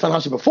Hiroshi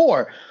Tanahashi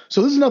before,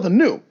 so this is nothing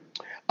new.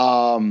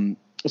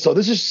 So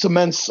this just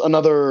cements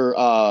another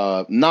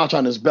notch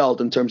on his belt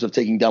in terms of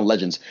taking down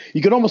legends.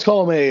 You could almost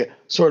call him a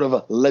sort of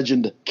a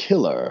legend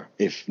killer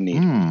if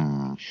needed.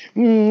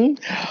 He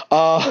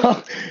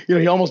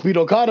almost beat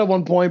Okada at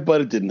one point,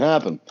 but it didn't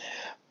happen.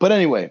 But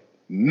anyway,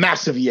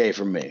 massive yay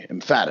from me.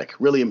 Emphatic,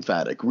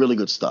 really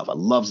good stuff. I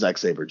love Zack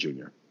Sabre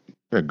Jr.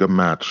 Yeah, good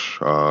match.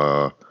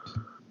 Very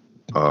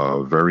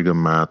good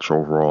match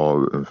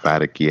overall.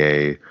 Emphatic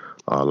yay.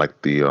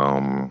 Like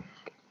the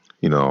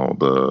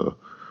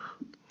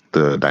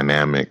the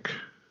dynamic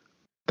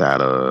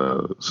that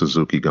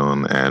Suzuki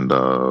Gun and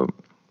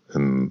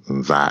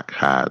Zach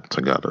had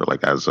together,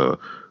 like as a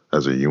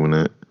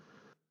unit,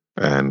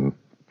 and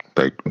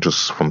like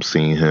just from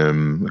seeing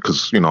him,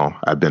 because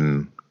I've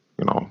been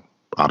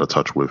out of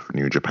touch with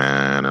New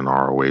Japan and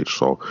ROH,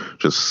 so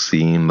just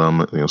seeing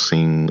them,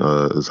 seeing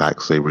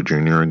Zack Sabre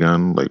Jr.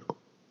 again, like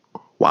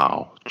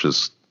wow,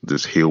 just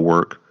this heel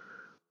work,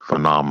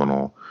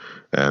 phenomenal.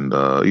 And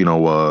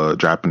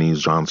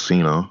Japanese John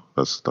Cena,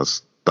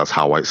 that's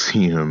how I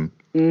see him.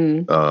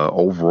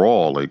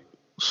 Overall, like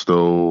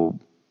still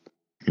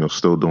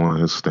doing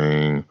his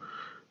thing.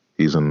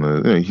 He's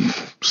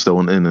he's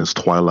still in his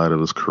twilight of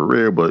his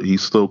career, but he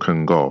still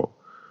can go.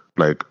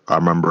 Like I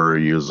remember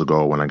years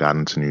ago when I got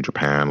into New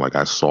Japan, like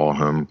I saw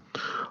him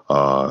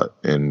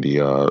in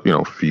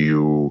the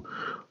few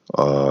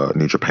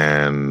New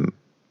Japan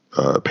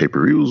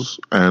pay-per-views,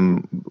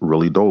 and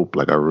really dope.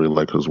 Like I really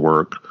like his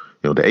work.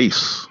 The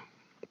Ace,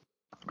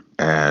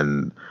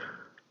 and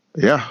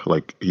yeah,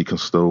 like he can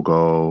still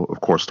go.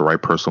 Of course, the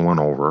right person went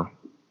over.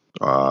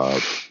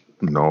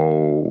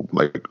 No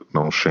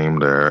shame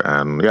there,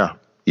 and yeah,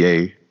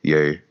 yay,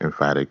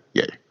 emphatic,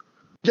 yay.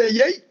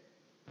 Yay.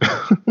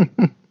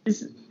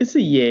 It's a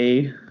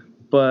yay,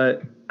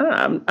 but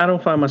I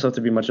don't find myself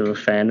to be much of a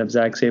fan of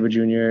Zack Sabre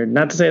Jr.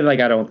 Not to say like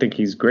I don't think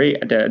he's great.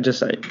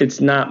 It's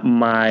not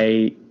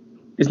my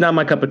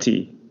cup of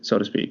tea, so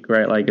to speak,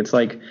 right? Like it's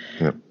like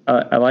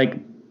I like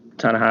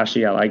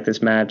Tanahashi. I like this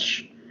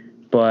match,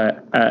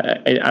 but I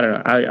don't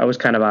know. I was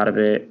kind of out of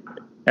it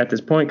at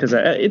this point because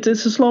it's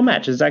a slow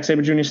match. It's Zack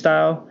Sabre Jr.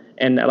 style,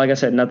 and like I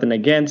said, nothing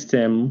against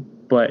him,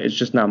 but it's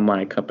just not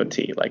my cup of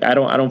tea. Like I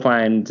don't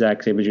find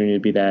Zack Sabre Jr. to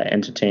be that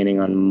entertaining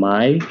on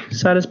my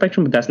side of the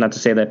spectrum. But that's not to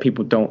say that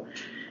people don't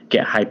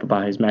get hype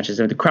about his matches.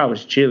 The crowd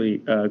was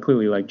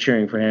clearly like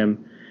cheering for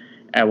him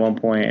at one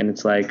point, and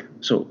it's like,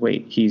 so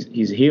wait,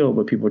 he's a heel,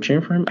 but people are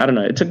cheering for him. I don't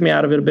know. It took me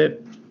out of it a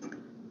bit,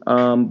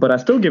 but I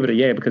still give it a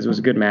yay because it was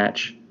a good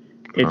match.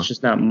 It's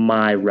just not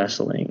my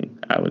wrestling,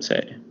 I would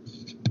say.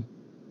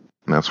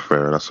 That's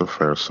fair. That's a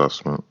fair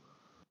assessment.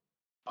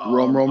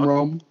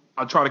 Rome.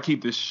 I'll try to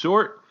keep this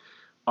short.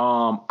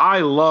 I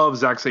love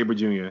Zack Sabre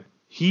Jr.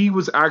 He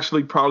was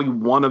actually probably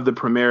one of the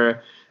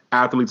premier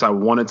athletes I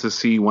wanted to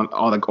see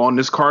on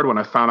this card when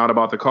I found out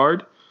about the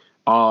card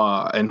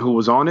and who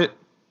was on it.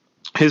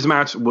 His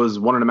match was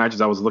one of the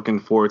matches I was looking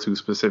forward to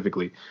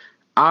specifically.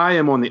 I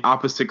am on the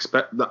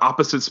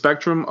opposite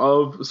spectrum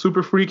of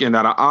Super Freak in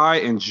that I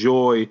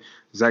enjoy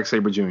Zack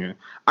Sabre Jr.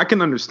 I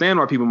can understand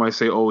why people might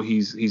say, "Oh,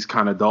 he's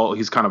kind of dull.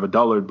 He's kind of a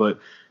dullard," but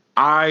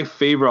I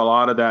favor a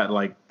lot of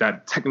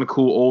that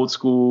technical old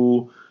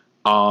school,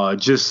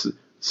 just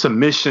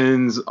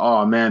submissions.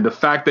 Oh man, the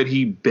fact that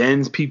he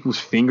bends people's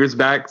fingers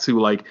back to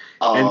like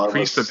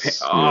increase the pain.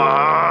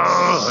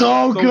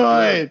 So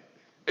good.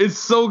 It's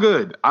so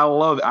good. I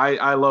love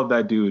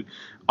that dude.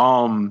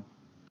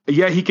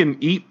 Yeah, he can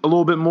eat a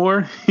little bit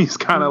more. He's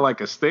kind of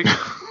like a stick.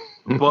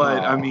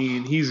 But I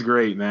mean, he's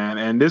great, man.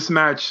 And this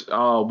match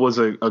was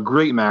a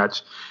great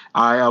match.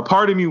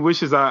 Part of me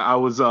wishes I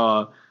was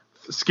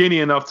skinny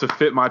enough to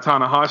fit my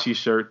Tanahashi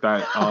shirt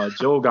that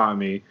Joe got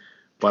me,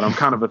 but I'm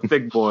kind of a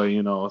thick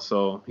boy,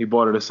 so he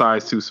bought it a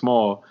size too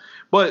small.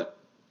 But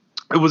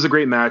it was a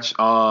great match.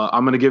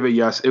 I'm gonna give it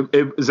yes.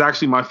 It was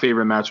actually my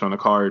favorite match on the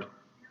card.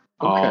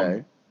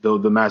 Okay.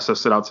 The match that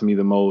stood out to me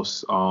the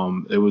most.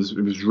 It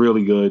was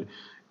really good.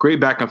 Great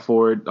back and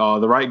forth.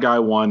 The right guy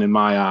won in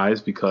my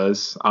eyes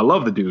because I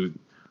love the dude.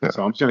 Yeah.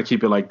 So I'm just going to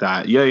keep it like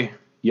that. Yay.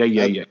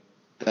 Yay.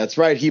 That's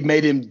right. He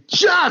made him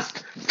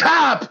just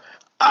tap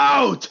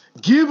out.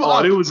 Give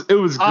up. It was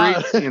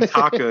great seeing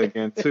Taka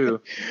again, too.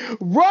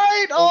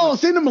 Right? Oh,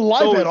 seeing him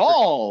live at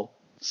all.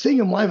 Seeing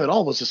him live at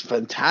all was just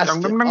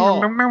fantastic. Oh,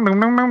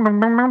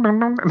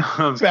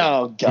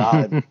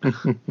 God.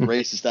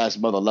 Racist ass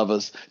mother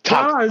lovers.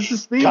 It's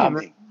just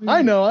theme.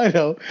 I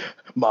know.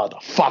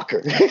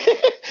 Motherfucker.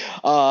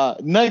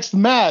 Next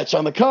match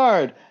on the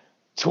card,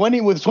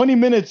 20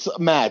 minutes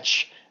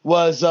match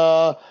was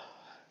the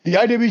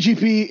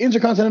IWGP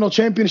Intercontinental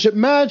Championship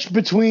match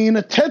between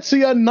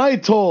Tetsuya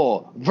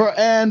Naito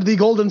and the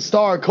Golden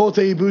Star Kota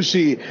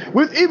Ibushi,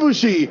 with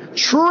Ibushi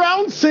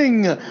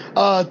trouncing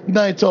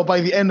Naito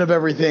by the end of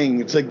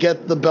everything to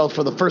get the belt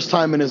for the first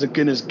time in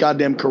his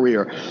goddamn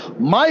career.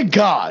 My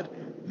God,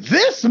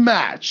 this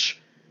match,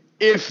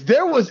 if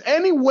there was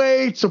any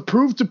way to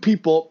prove to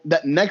people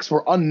that necks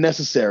were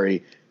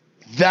unnecessary,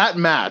 that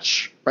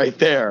match right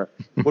there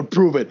would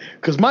prove it.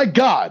 Because my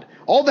God,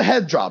 all the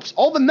head drops,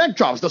 all the neck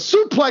drops, the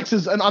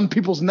suplexes on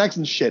people's necks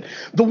and shit.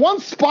 The one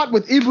spot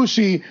with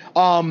Ibushi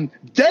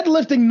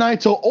deadlifting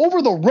Naito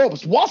over the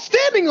ropes while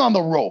standing on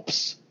the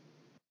ropes.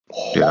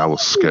 Yeah, that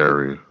was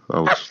scary.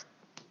 Man,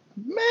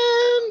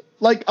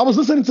 like I was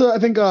listening to, I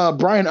think,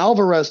 Brian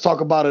Alvarez talk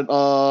about it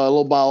a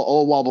little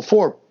while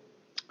before.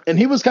 And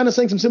he was kind of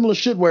saying some similar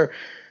shit where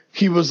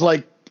he was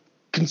like,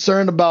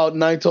 concerned about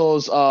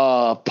Naito's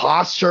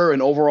posture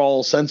and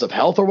overall sense of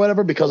health or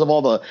whatever because of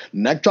all the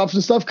neck drops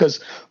and stuff, because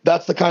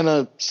that's the kind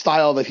of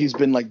style that he's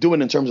been like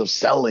doing in terms of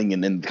selling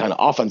and the kind of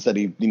offense that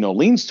he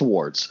leans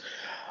towards.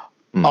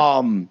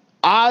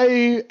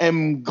 I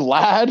am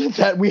glad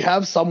that we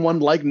have someone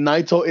like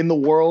Naito in the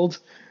world,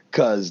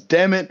 because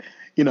damn it,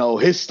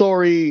 his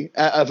story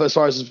as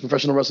far as his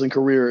professional wrestling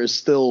career is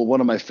still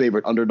one of my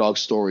favorite underdog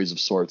stories of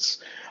sorts.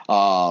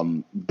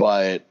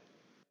 But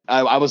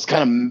I was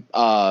kind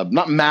of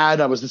not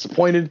mad. I was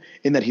disappointed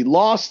in that he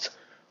lost.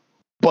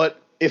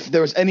 But if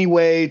there was any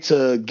way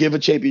to give a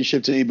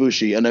championship to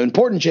Ibushi, and an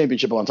important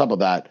championship on top of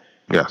that,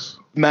 yes,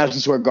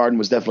 Madison Square Garden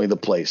was definitely the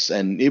place.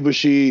 And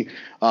Ibushi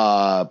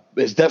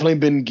has definitely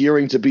been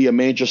gearing to be a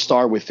major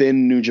star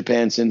within New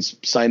Japan since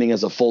signing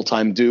as a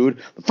full-time dude.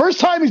 The first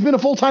time he's been a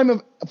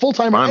full-timer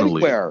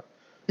anywhere.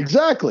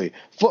 Exactly.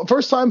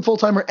 First time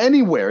full-timer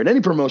anywhere in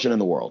any promotion in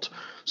the world.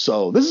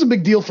 So this is a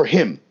big deal for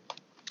him.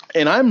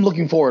 And I'm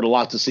looking forward a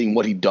lot to seeing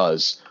what he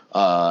does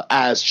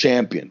as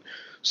champion.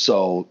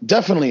 So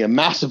definitely a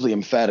massively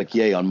emphatic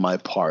yay on my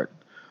part.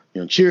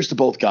 Cheers to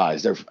both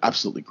guys. They're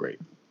absolutely great.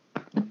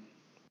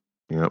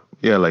 Yep.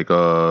 Yeah, like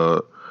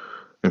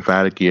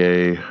emphatic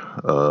yay.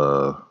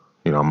 I'm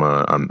a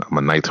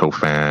Naito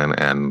fan,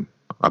 and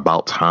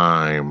about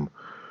time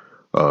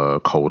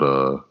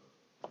Kota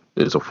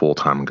is a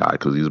full-time guy,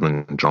 because he's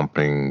been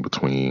jumping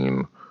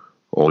between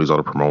all these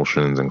other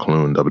promotions,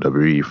 including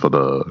WWE, for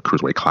the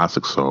Cruiserweight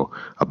Classic. So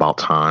about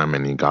time,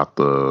 and he got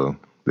the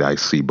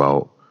IC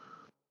belt.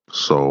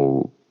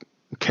 So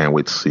can't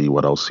wait to see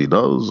what else he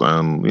does.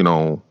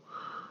 And,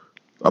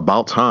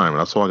 about time.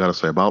 That's all I got to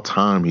say. About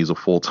time he's a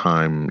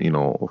full-time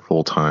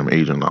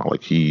agent now.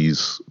 Like,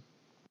 he's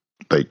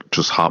like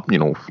just a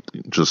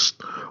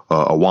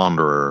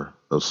wanderer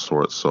of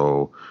sorts.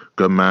 So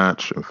good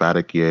match,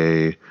 emphatic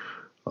yay.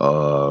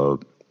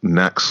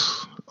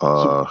 Next,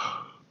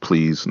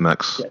 please,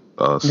 next.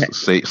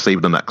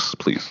 Save the next,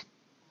 please.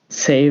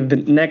 Save the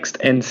next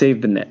and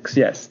save the next.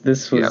 Yes,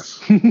 this was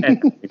an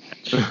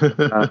excellent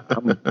match.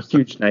 I'm a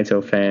huge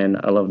Naito fan.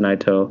 I love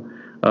Naito.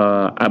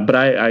 But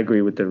I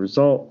agree with the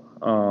result.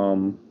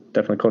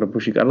 Definitely Kota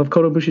Ibushi. I love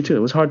Kota Ibushi too. It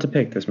was hard to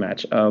pick this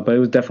match, but it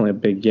was definitely a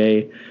big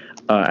yay.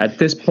 At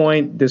this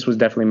point, this was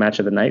definitely match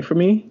of the night for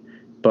me.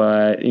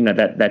 But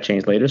that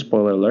changed later.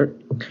 Spoiler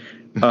alert.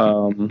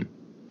 I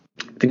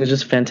think it was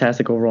just a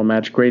fantastic overall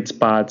match. Great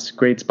spots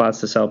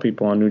to sell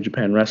people on New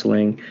Japan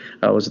Wrestling.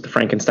 Was it the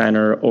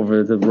Frankensteiner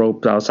over the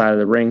rope outside of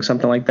the ring,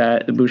 something like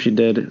that? Ibushi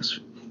did. It was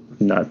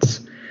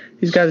nuts.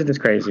 These guys are just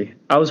crazy.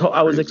 I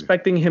was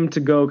expecting him to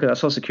go, because I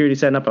saw security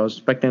setting up. I was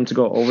expecting him to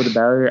go over the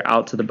barrier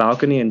out to the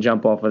balcony and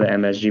jump off of the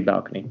MSG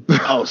balcony.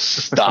 Oh,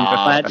 stop!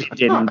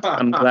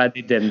 I'm glad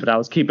he didn't. But I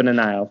was keeping an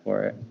eye out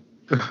for it.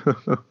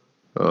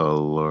 Oh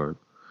Lord,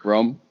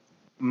 Rome.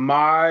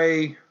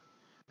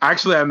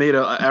 Actually, I made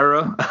an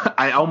error.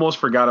 I almost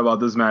forgot about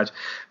this match.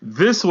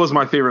 This was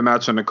my favorite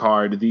match on the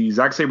card. The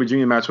Zack Sabre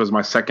Jr. match was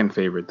my second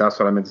favorite. That's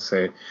what I meant to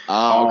say.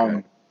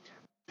 Okay.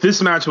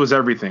 This match was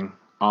everything.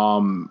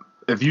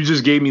 If you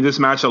just gave me this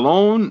match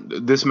alone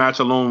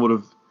would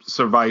have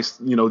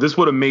sufficed. This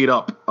would have made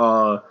up.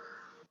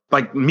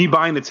 Like, me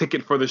buying the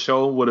ticket for the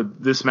show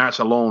this match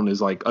alone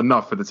is like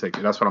enough for the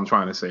ticket. That's what I'm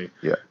trying to say.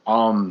 Yeah.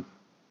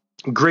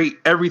 Great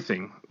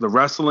everything. The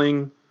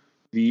wrestling,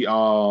 the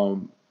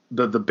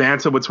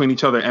banter between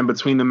each other and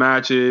between the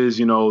matches,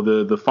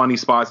 the funny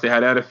spots. They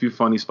had a few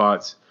funny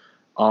spots.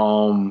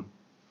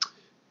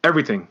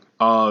 Everything.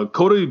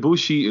 Kota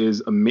Ibushi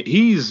is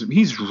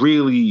he's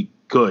really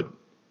good.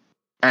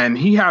 And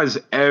he has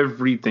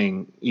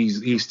everything.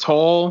 He's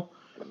tall,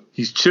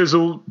 he's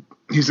chiseled,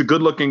 he's a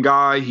good-looking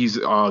guy, he's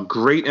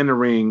great in the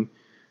ring.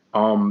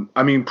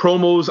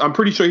 Promos, I'm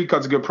pretty sure he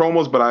cuts good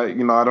promos, but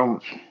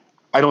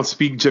I don't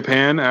speak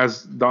Japan,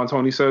 as Don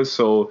Tony says,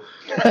 so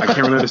I can't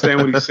really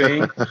understand what he's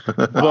saying.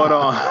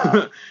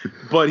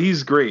 But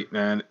he's great,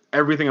 man.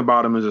 Everything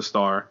about him is a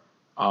star.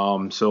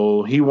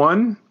 So he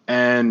won,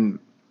 and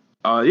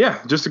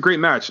just a great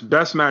match.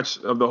 Best match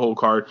of the whole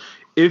card.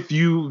 If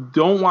you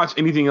don't watch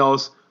anything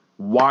else,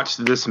 watch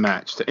this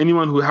match. To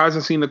anyone who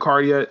hasn't seen the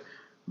card yet,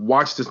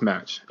 watch this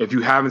match. If you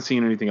haven't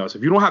seen anything else.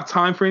 If you don't have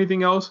time for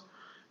anything else,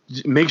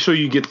 make sure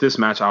you get this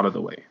match out of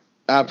the way.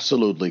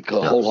 Absolutely,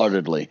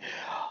 wholeheartedly.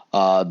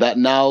 That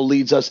now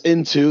leads us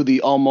into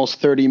the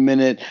almost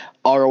 30-minute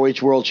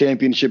ROH World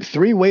Championship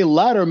three-way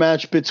ladder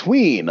match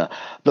between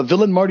the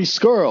villain Marty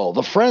Scurll,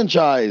 the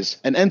franchise,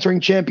 and entering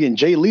champion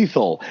Jay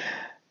Lethal,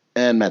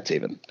 and Matt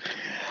Taven.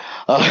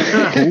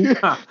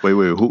 Wait,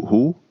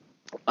 who?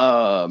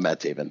 Matt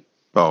Taven.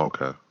 Oh,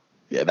 okay.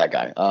 Yeah, that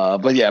guy.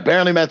 But yeah,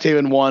 apparently Matt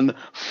Taven won.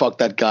 Fuck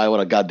that guy. What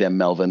a goddamn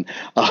Melvin.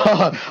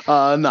 No,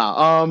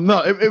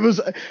 it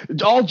was,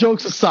 all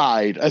jokes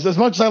aside, as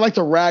much as I like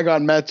to rag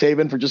on Matt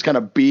Taven for just kind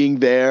of being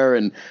there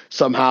and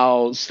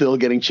somehow still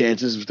getting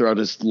chances throughout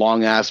his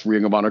long ass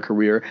Ring of Honor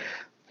career,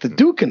 the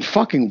dude can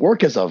fucking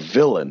work as a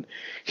villain.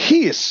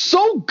 He is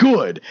so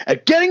good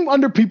at getting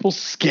under people's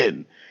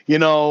skin.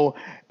 Oh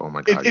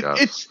my God,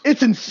 it's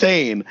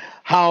insane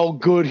how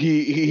good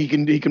he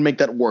can make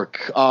that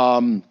work.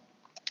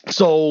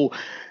 So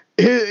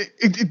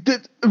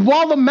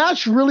while the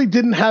match really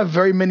didn't have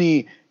very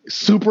many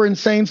super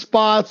insane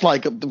spots,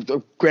 like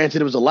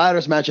granted it was a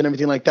ladders match and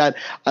everything like that,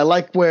 I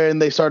like when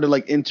they started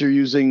like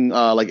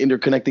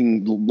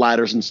interconnecting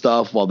ladders and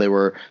stuff while they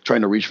were trying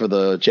to reach for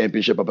the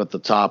championship up at the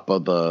top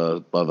of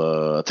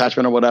the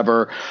attachment or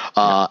whatever,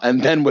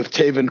 and then with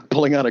Taven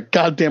pulling out a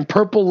goddamn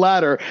purple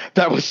ladder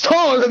that was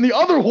taller than the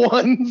other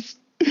ones.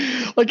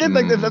 Like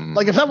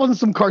if that wasn't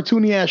some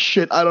cartoony ass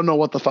shit, I don't know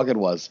what the fuck it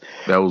was.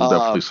 That was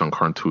definitely some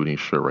cartoony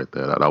shit right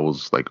there. That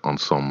was like on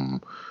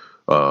some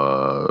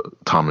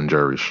Tom and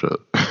Jerry shit.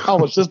 I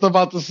was just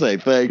about to say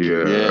thank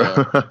you.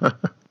 Yeah.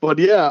 But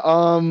yeah,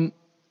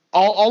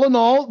 all in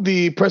all,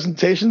 the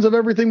presentations of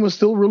everything was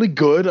still really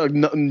good.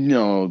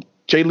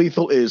 Jay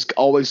Lethal is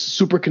always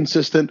super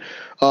consistent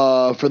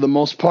for the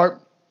most part.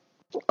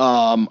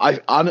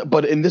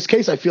 But in this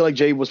case, I feel like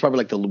Jay was probably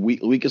like the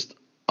weakest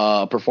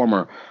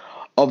performer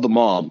of them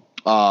all.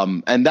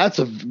 And that's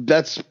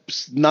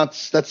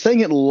saying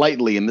it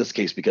lightly in this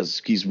case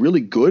because he's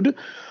really good,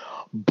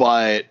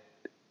 but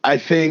I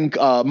think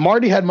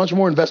Marty had much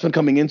more investment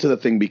coming into the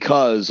thing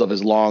because of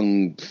his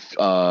long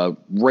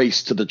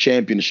race to the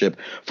championship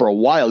for a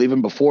while,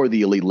 even before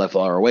the Elite left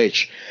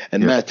ROH.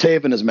 And Matt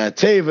Taven is Matt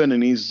Taven,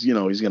 and he's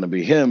going to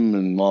be him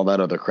and all that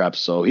other crap.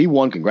 So he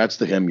won. Congrats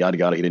to him. Yada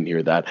yada. He didn't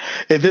hear that.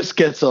 This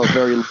gets a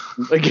very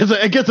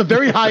it gets a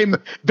very high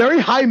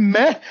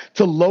meh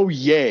to low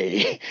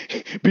yay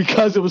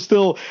because it was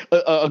still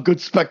a good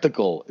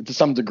spectacle to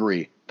some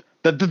degree.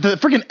 The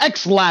freaking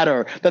X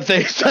ladder that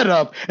they set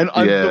up, and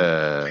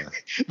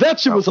that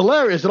shit was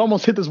hilarious. It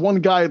almost hit this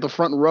one guy at the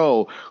front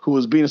row who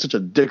was being such a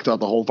dick throughout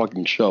the whole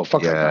fucking show.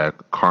 Fuck that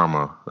guy.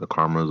 Karma.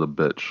 Karma is a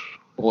bitch.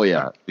 Oh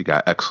yeah, he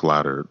got X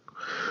laddered.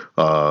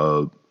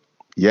 Like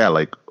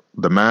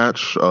the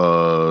match,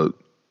 fun.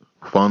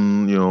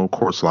 Of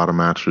course, a lot of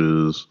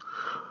matches,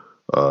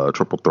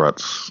 triple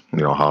threats.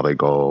 How they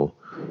go.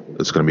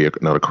 It's gonna be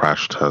another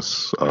crash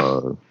test,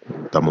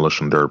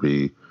 demolition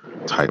derby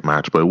type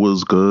match, but it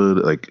was good.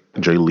 Like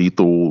Jay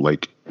Lethal, I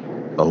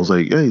was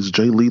like, yeah, he's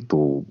Jay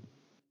Lethal.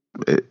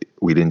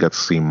 We didn't get to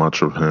see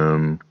much of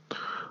him.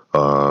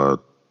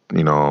 Purple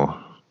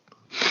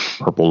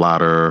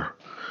ladder.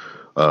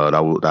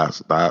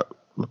 That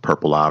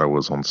purple ladder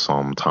was on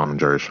some Tom and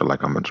Jerry shit,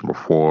 like I mentioned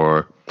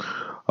before.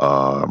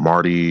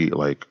 Marty,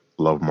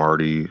 love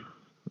Marty.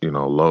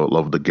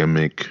 Love the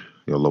gimmick.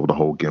 Love the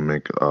whole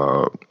gimmick.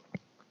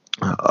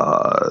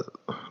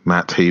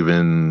 Matt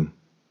Taven.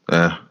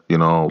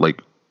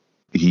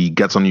 He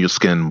gets under your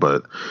skin,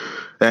 but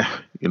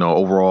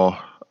overall,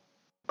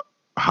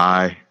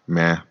 high,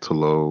 meh to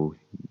low,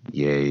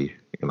 yay.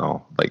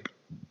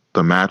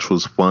 The match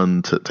was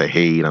fun to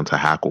hate and to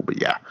hackle, but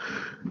yeah.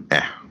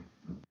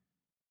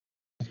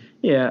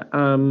 Yeah,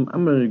 I'm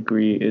gonna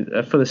agree.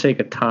 For the sake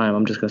of time,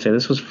 I'm just gonna say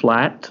this was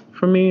flat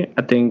for me.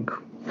 I think,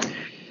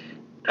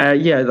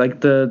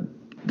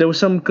 there were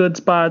some good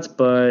spots,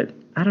 but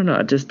I don't know.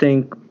 I just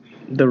think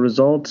the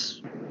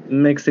results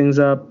mix things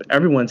up.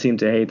 Everyone seemed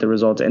to hate the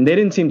results, and they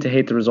didn't seem to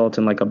hate the results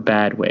in like a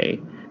bad way,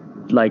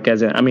 in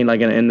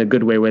the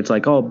good way where it's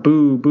like, oh,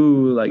 boo,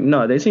 boo.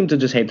 No, they seem to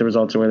just hate the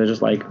results where they're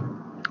just like,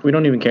 we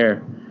don't even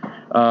care.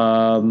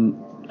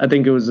 I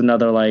think it was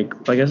another like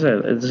I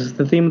said, it's just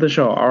the theme of the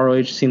show.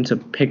 ROH seemed to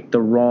pick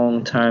the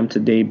wrong time to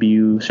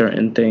debut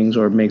certain things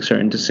or make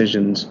certain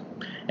decisions,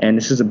 and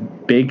this is a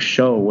big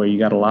show where you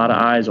got a lot of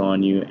eyes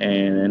on you,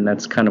 and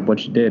that's kind of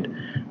what you did.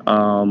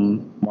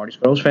 Marty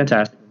Scurll was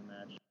fantastic.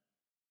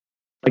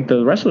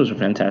 The wrestlers were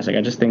fantastic.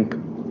 I just think,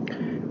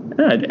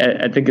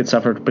 I think it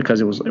suffered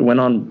because it went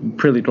on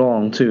pretty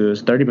long too. It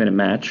was a 30-minute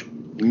match,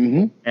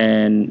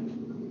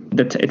 and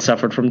it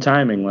suffered from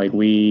timing.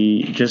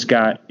 We just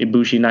got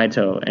Ibushi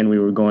Naito, and we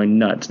were going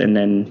nuts, and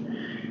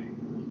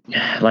then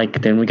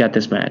we got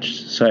this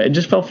match, so it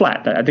just fell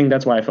flat. I think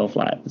that's why it fell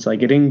flat. It's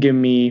it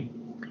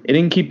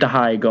didn't keep the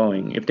high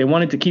going. If they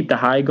wanted to keep the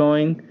high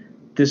going,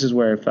 this is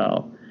where it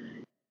fell.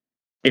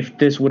 If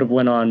this would have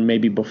went on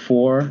maybe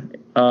before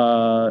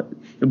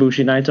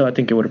Ibushi Naito, I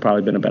think it would have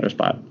probably been a better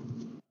spot.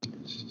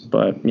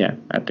 But yeah,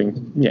 I think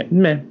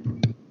meh.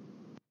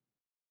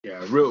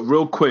 Yeah,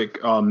 real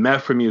quick, meh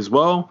for me as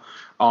well.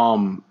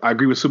 I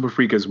agree with Super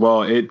Freak as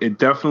well. It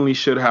definitely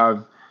should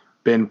have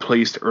been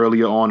placed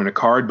earlier on in the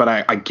card, but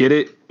I get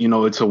it.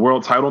 It's a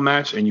world title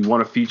match, and you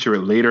want to feature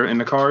it later in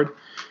the card,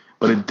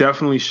 but it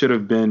definitely should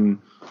have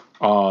been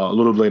a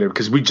little later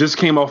because we just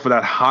came off of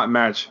that hot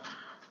match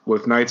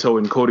with Naito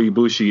and Kota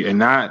Ibushi,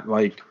 and that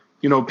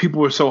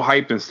people were so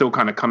hyped and still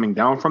kind of coming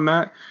down from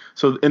that.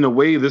 So in a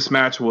way, this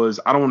match was,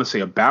 I don't want to say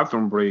a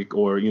bathroom break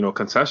or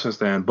concession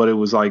stand, but it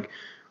was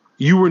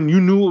you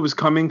knew it was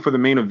coming for the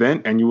main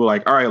event, and you were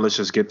like, all right, let's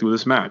just get through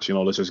this match.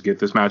 Let's just get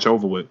this match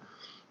over with.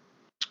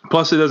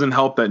 Plus, it doesn't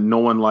help that no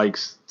one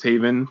likes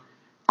Taven.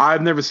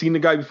 I've never seen the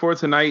guy before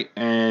tonight,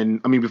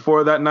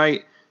 before that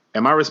night,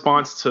 and my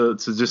response to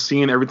just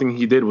seeing everything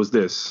he did was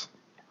this.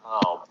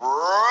 Oh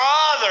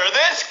Brother,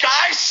 this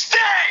guy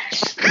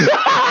stinks!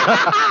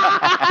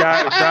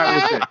 That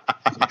was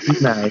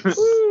it.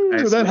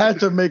 Nice. That had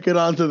to make it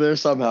onto there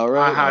somehow,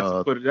 right? I had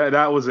to put it.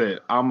 That was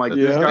it. I'm like,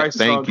 this guy sucks.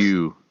 Thank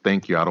you.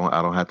 I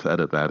don't have to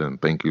edit that in.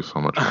 Thank you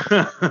so much.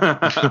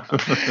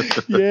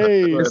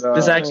 Yay!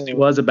 This actually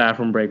was a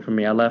bathroom break for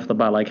me. I left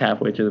about like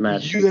halfway through the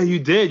match. Yeah, you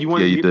did. You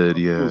went. Yeah, you did.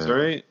 Rules, Yeah.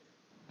 right.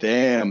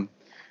 Damn.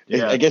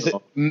 Yeah, I guess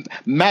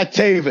Matt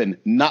Taven,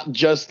 not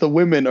just the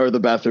women are the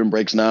bathroom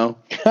breaks now.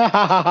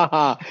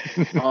 But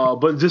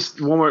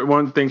just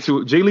one thing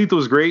too. Jay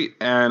Lethal's great,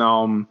 and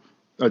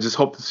I just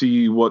hope to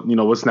see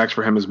what's next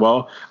for him as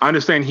well. I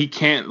understand he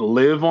can't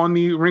live on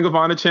the Ring of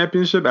Honor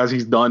Championship as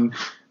he's done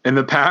in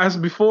the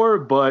past before,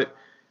 but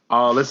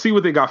let's see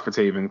what they got for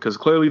Taven, because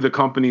clearly the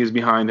company is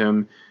behind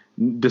him,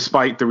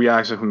 despite the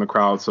reaction from the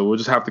crowd. So we'll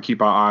just have to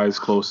keep our eyes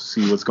close to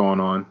see what's going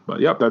on.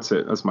 But yep, that's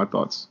it. That's my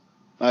thoughts.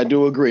 I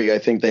do agree. I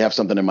think they have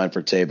something in mind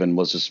for Taven.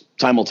 Was just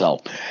time will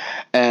tell.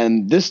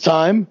 And this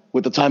time,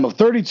 with the time of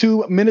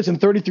 32 minutes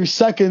and 33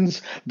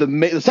 seconds,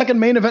 the second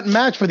main event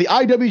match for the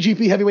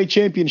IWGP Heavyweight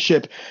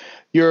Championship.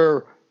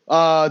 Your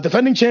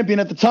defending champion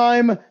at the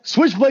time,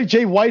 Switchblade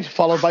Jay White,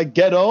 followed by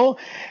Gedo,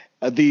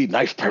 the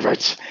Knife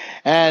Pervert,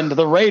 and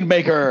the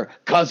Rainmaker,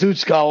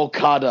 Kazuchika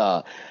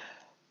Okada.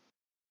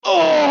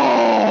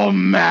 Oh,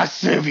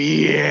 massive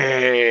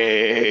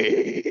yay!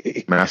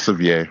 Massive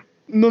yay.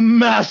 The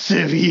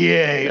massive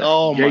yay!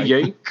 Oh my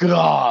yay.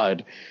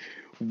 God!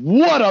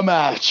 What a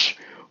match!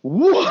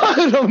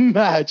 What a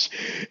match!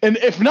 And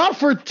if not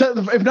for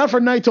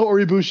Naito or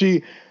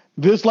Ibushi,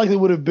 this likely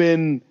would have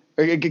been.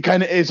 It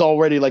kind of is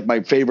already like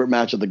my favorite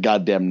match of the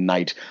goddamn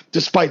night,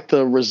 despite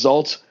the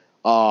result.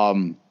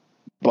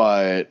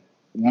 But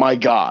my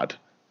God,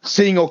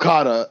 seeing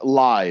Okada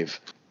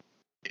live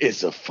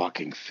is a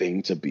fucking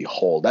thing to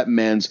behold. That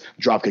man's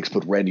dropkicks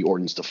put Randy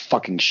Orton's to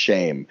fucking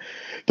shame.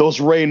 Those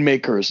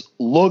Rainmakers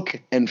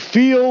look and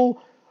feel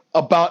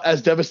about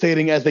as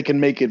devastating as they can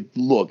make it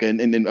look.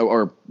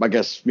 Or I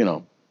guess,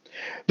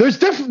 there's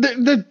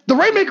the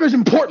Rainmaker is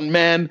important,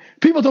 man.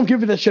 People don't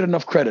give it that shit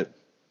enough credit.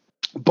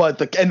 But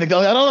the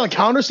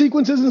counter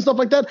sequences and stuff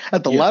like that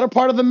at the latter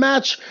part of the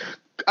match.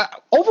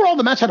 Overall,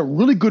 the match had a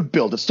really good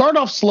build. It started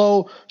off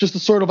slow, just to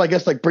sort of, I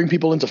guess, like bring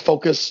people into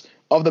focus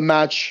of the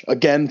match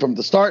again from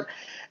the start,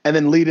 and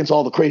then lead into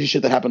all the crazy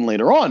shit that happened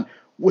later on,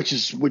 which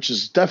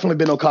has definitely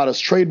been Okada's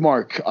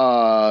trademark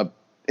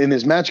in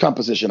his match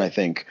composition, I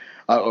think,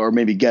 or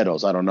maybe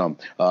Ghetto's, I don't know,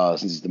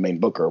 since he's the main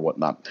booker or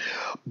whatnot.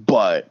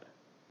 But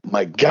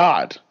my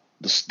God,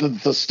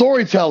 the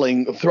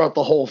storytelling throughout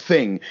the whole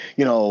thing,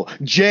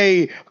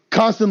 Jay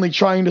constantly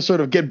trying to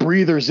sort of get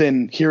breathers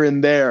in here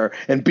and there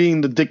and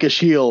being the dickish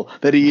heel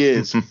that he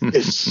is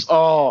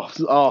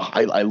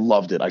I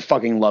loved it. I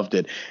fucking loved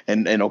it.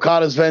 And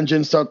Okada's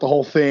vengeance throughout the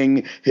whole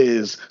thing,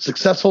 his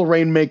successful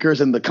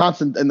Rainmakers and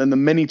then the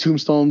many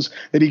tombstones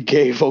that he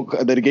gave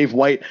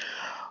White.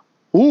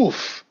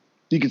 Oof.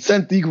 You could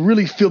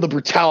really feel the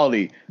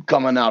brutality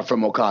coming out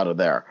from Okada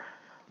there.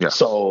 Yeah.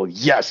 So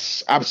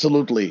yes,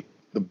 absolutely.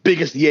 The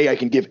biggest yay I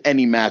can give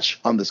any match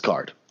on this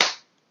card.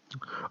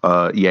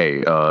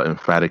 Yay.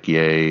 Emphatic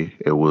yay.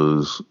 It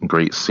was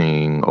great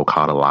seeing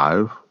Okada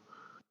live.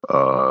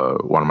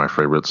 One of my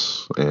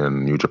favorites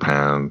in New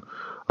Japan.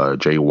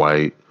 Jay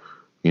White,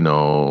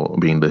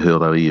 being the heel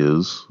that he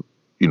is,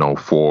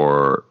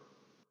 for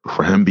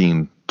him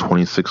being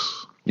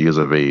 26 years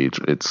of age,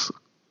 it's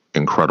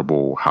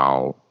incredible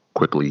how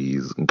quickly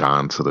he's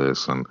gone to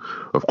this. And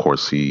of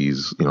course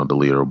he's, the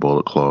leader of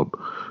Bullet Club.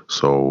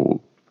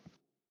 So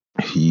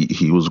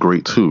he was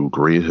great too.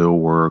 Great heel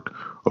work.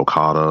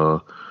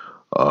 Okada,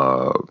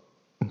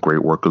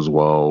 great work as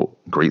well.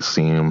 Great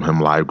seeing him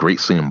live. Great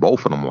seeing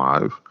both of them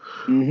live.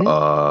 Mm-hmm.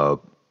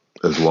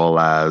 As well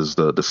as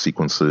the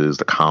sequences,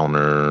 the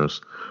counters,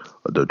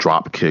 the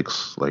drop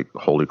kicks. Like,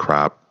 holy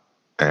crap!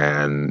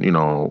 And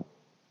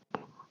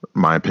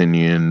my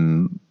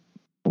opinion,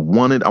 I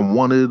wanted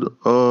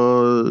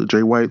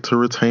Jay White to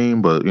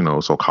retain, but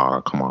it's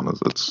Okada. Come on,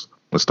 it's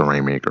the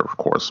Rainmaker, of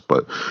course.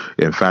 But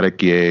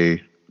emphatic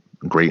yay.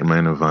 Great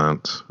main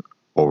event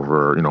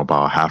over,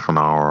 about half an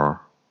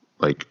hour,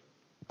 like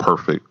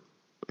perfect,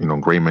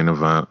 great main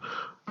event.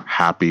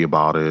 Happy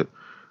about it.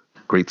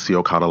 Great to see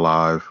Okada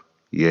live.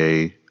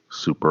 Yay.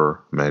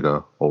 Super,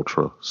 mega,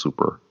 ultra,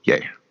 super.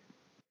 Yay.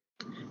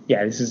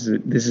 Yeah, this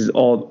is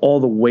all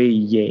the way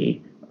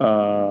yay.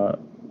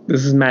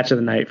 This is match of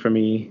the night for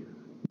me.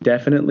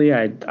 Definitely.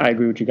 I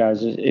agree with you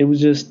guys. It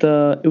was just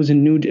it was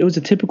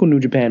a typical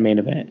New Japan main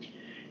event.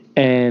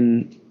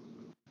 And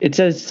it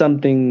says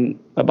something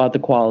about the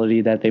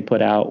quality that they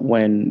put out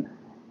when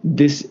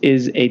this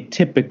is a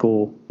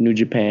typical New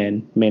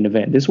Japan main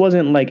event. This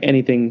wasn't like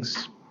anything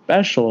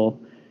special.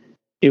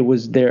 It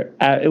was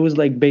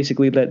like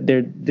basically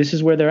that this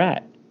is where they're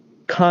at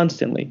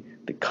constantly.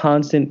 The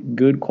constant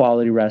good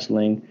quality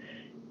wrestling,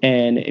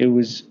 and it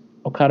was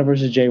Okada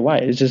versus Jay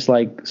White. It's just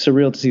like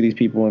surreal to see these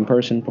people in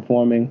person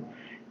performing.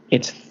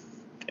 It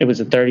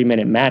was a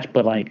 30-minute match,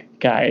 but like,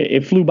 guy,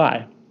 it flew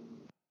by.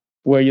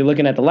 Where you're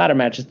looking at the ladder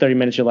match, it's 30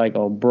 minutes. You're like,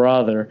 oh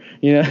brother,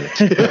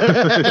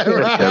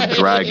 Kept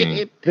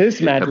dragging.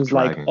 This match was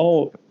like,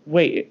 oh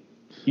wait,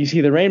 you see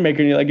the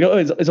Rainmaker, and you're like,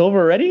 it's over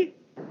already.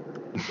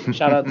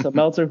 Shout out to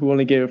Meltzer, who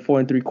only gave it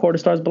 4 3/4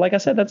 stars. But like I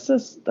said,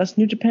 that's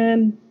New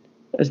Japan.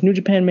 That's New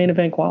Japan main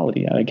event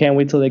quality. I can't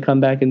wait till they come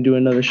back and do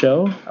another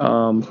show.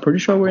 Pretty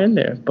sure we're in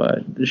there. But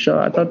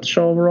I thought the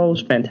show overall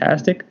was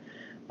fantastic.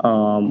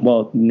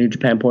 New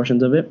Japan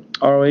portions of it.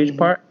 ROH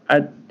part,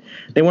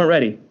 they weren't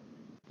ready.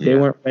 They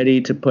weren't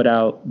ready to put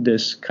out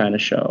this kind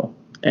of show,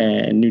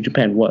 and New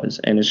Japan was,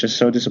 and it's just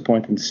so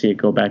disappointing to see it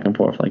go back and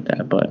forth like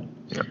that. But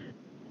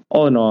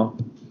all in all,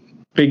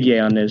 big yay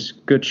on this.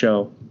 Good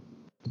show.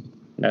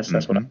 That's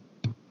what I'm.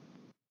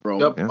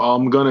 Yep. Yeah.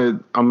 I'm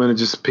gonna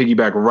just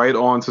piggyback right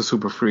on to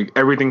Super Freak.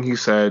 Everything he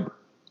said,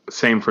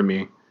 same for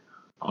me.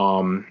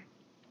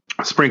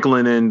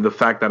 Sprinkling in the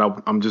fact that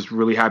I'm just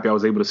really happy I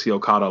was able to see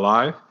Okada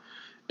live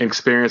and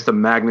experience the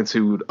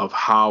magnitude of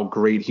how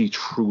great he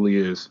truly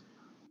is.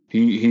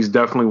 He's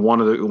definitely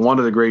one of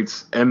the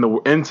greats in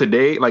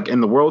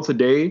the world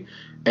today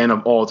and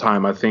of all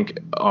time. I think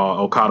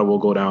Okada will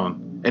go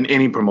down in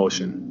any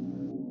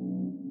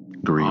promotion.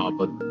 Agreed.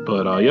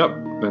 But yep,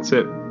 that's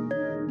it.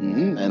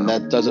 And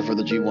that does it for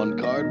the G1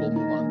 card. We'll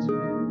move on to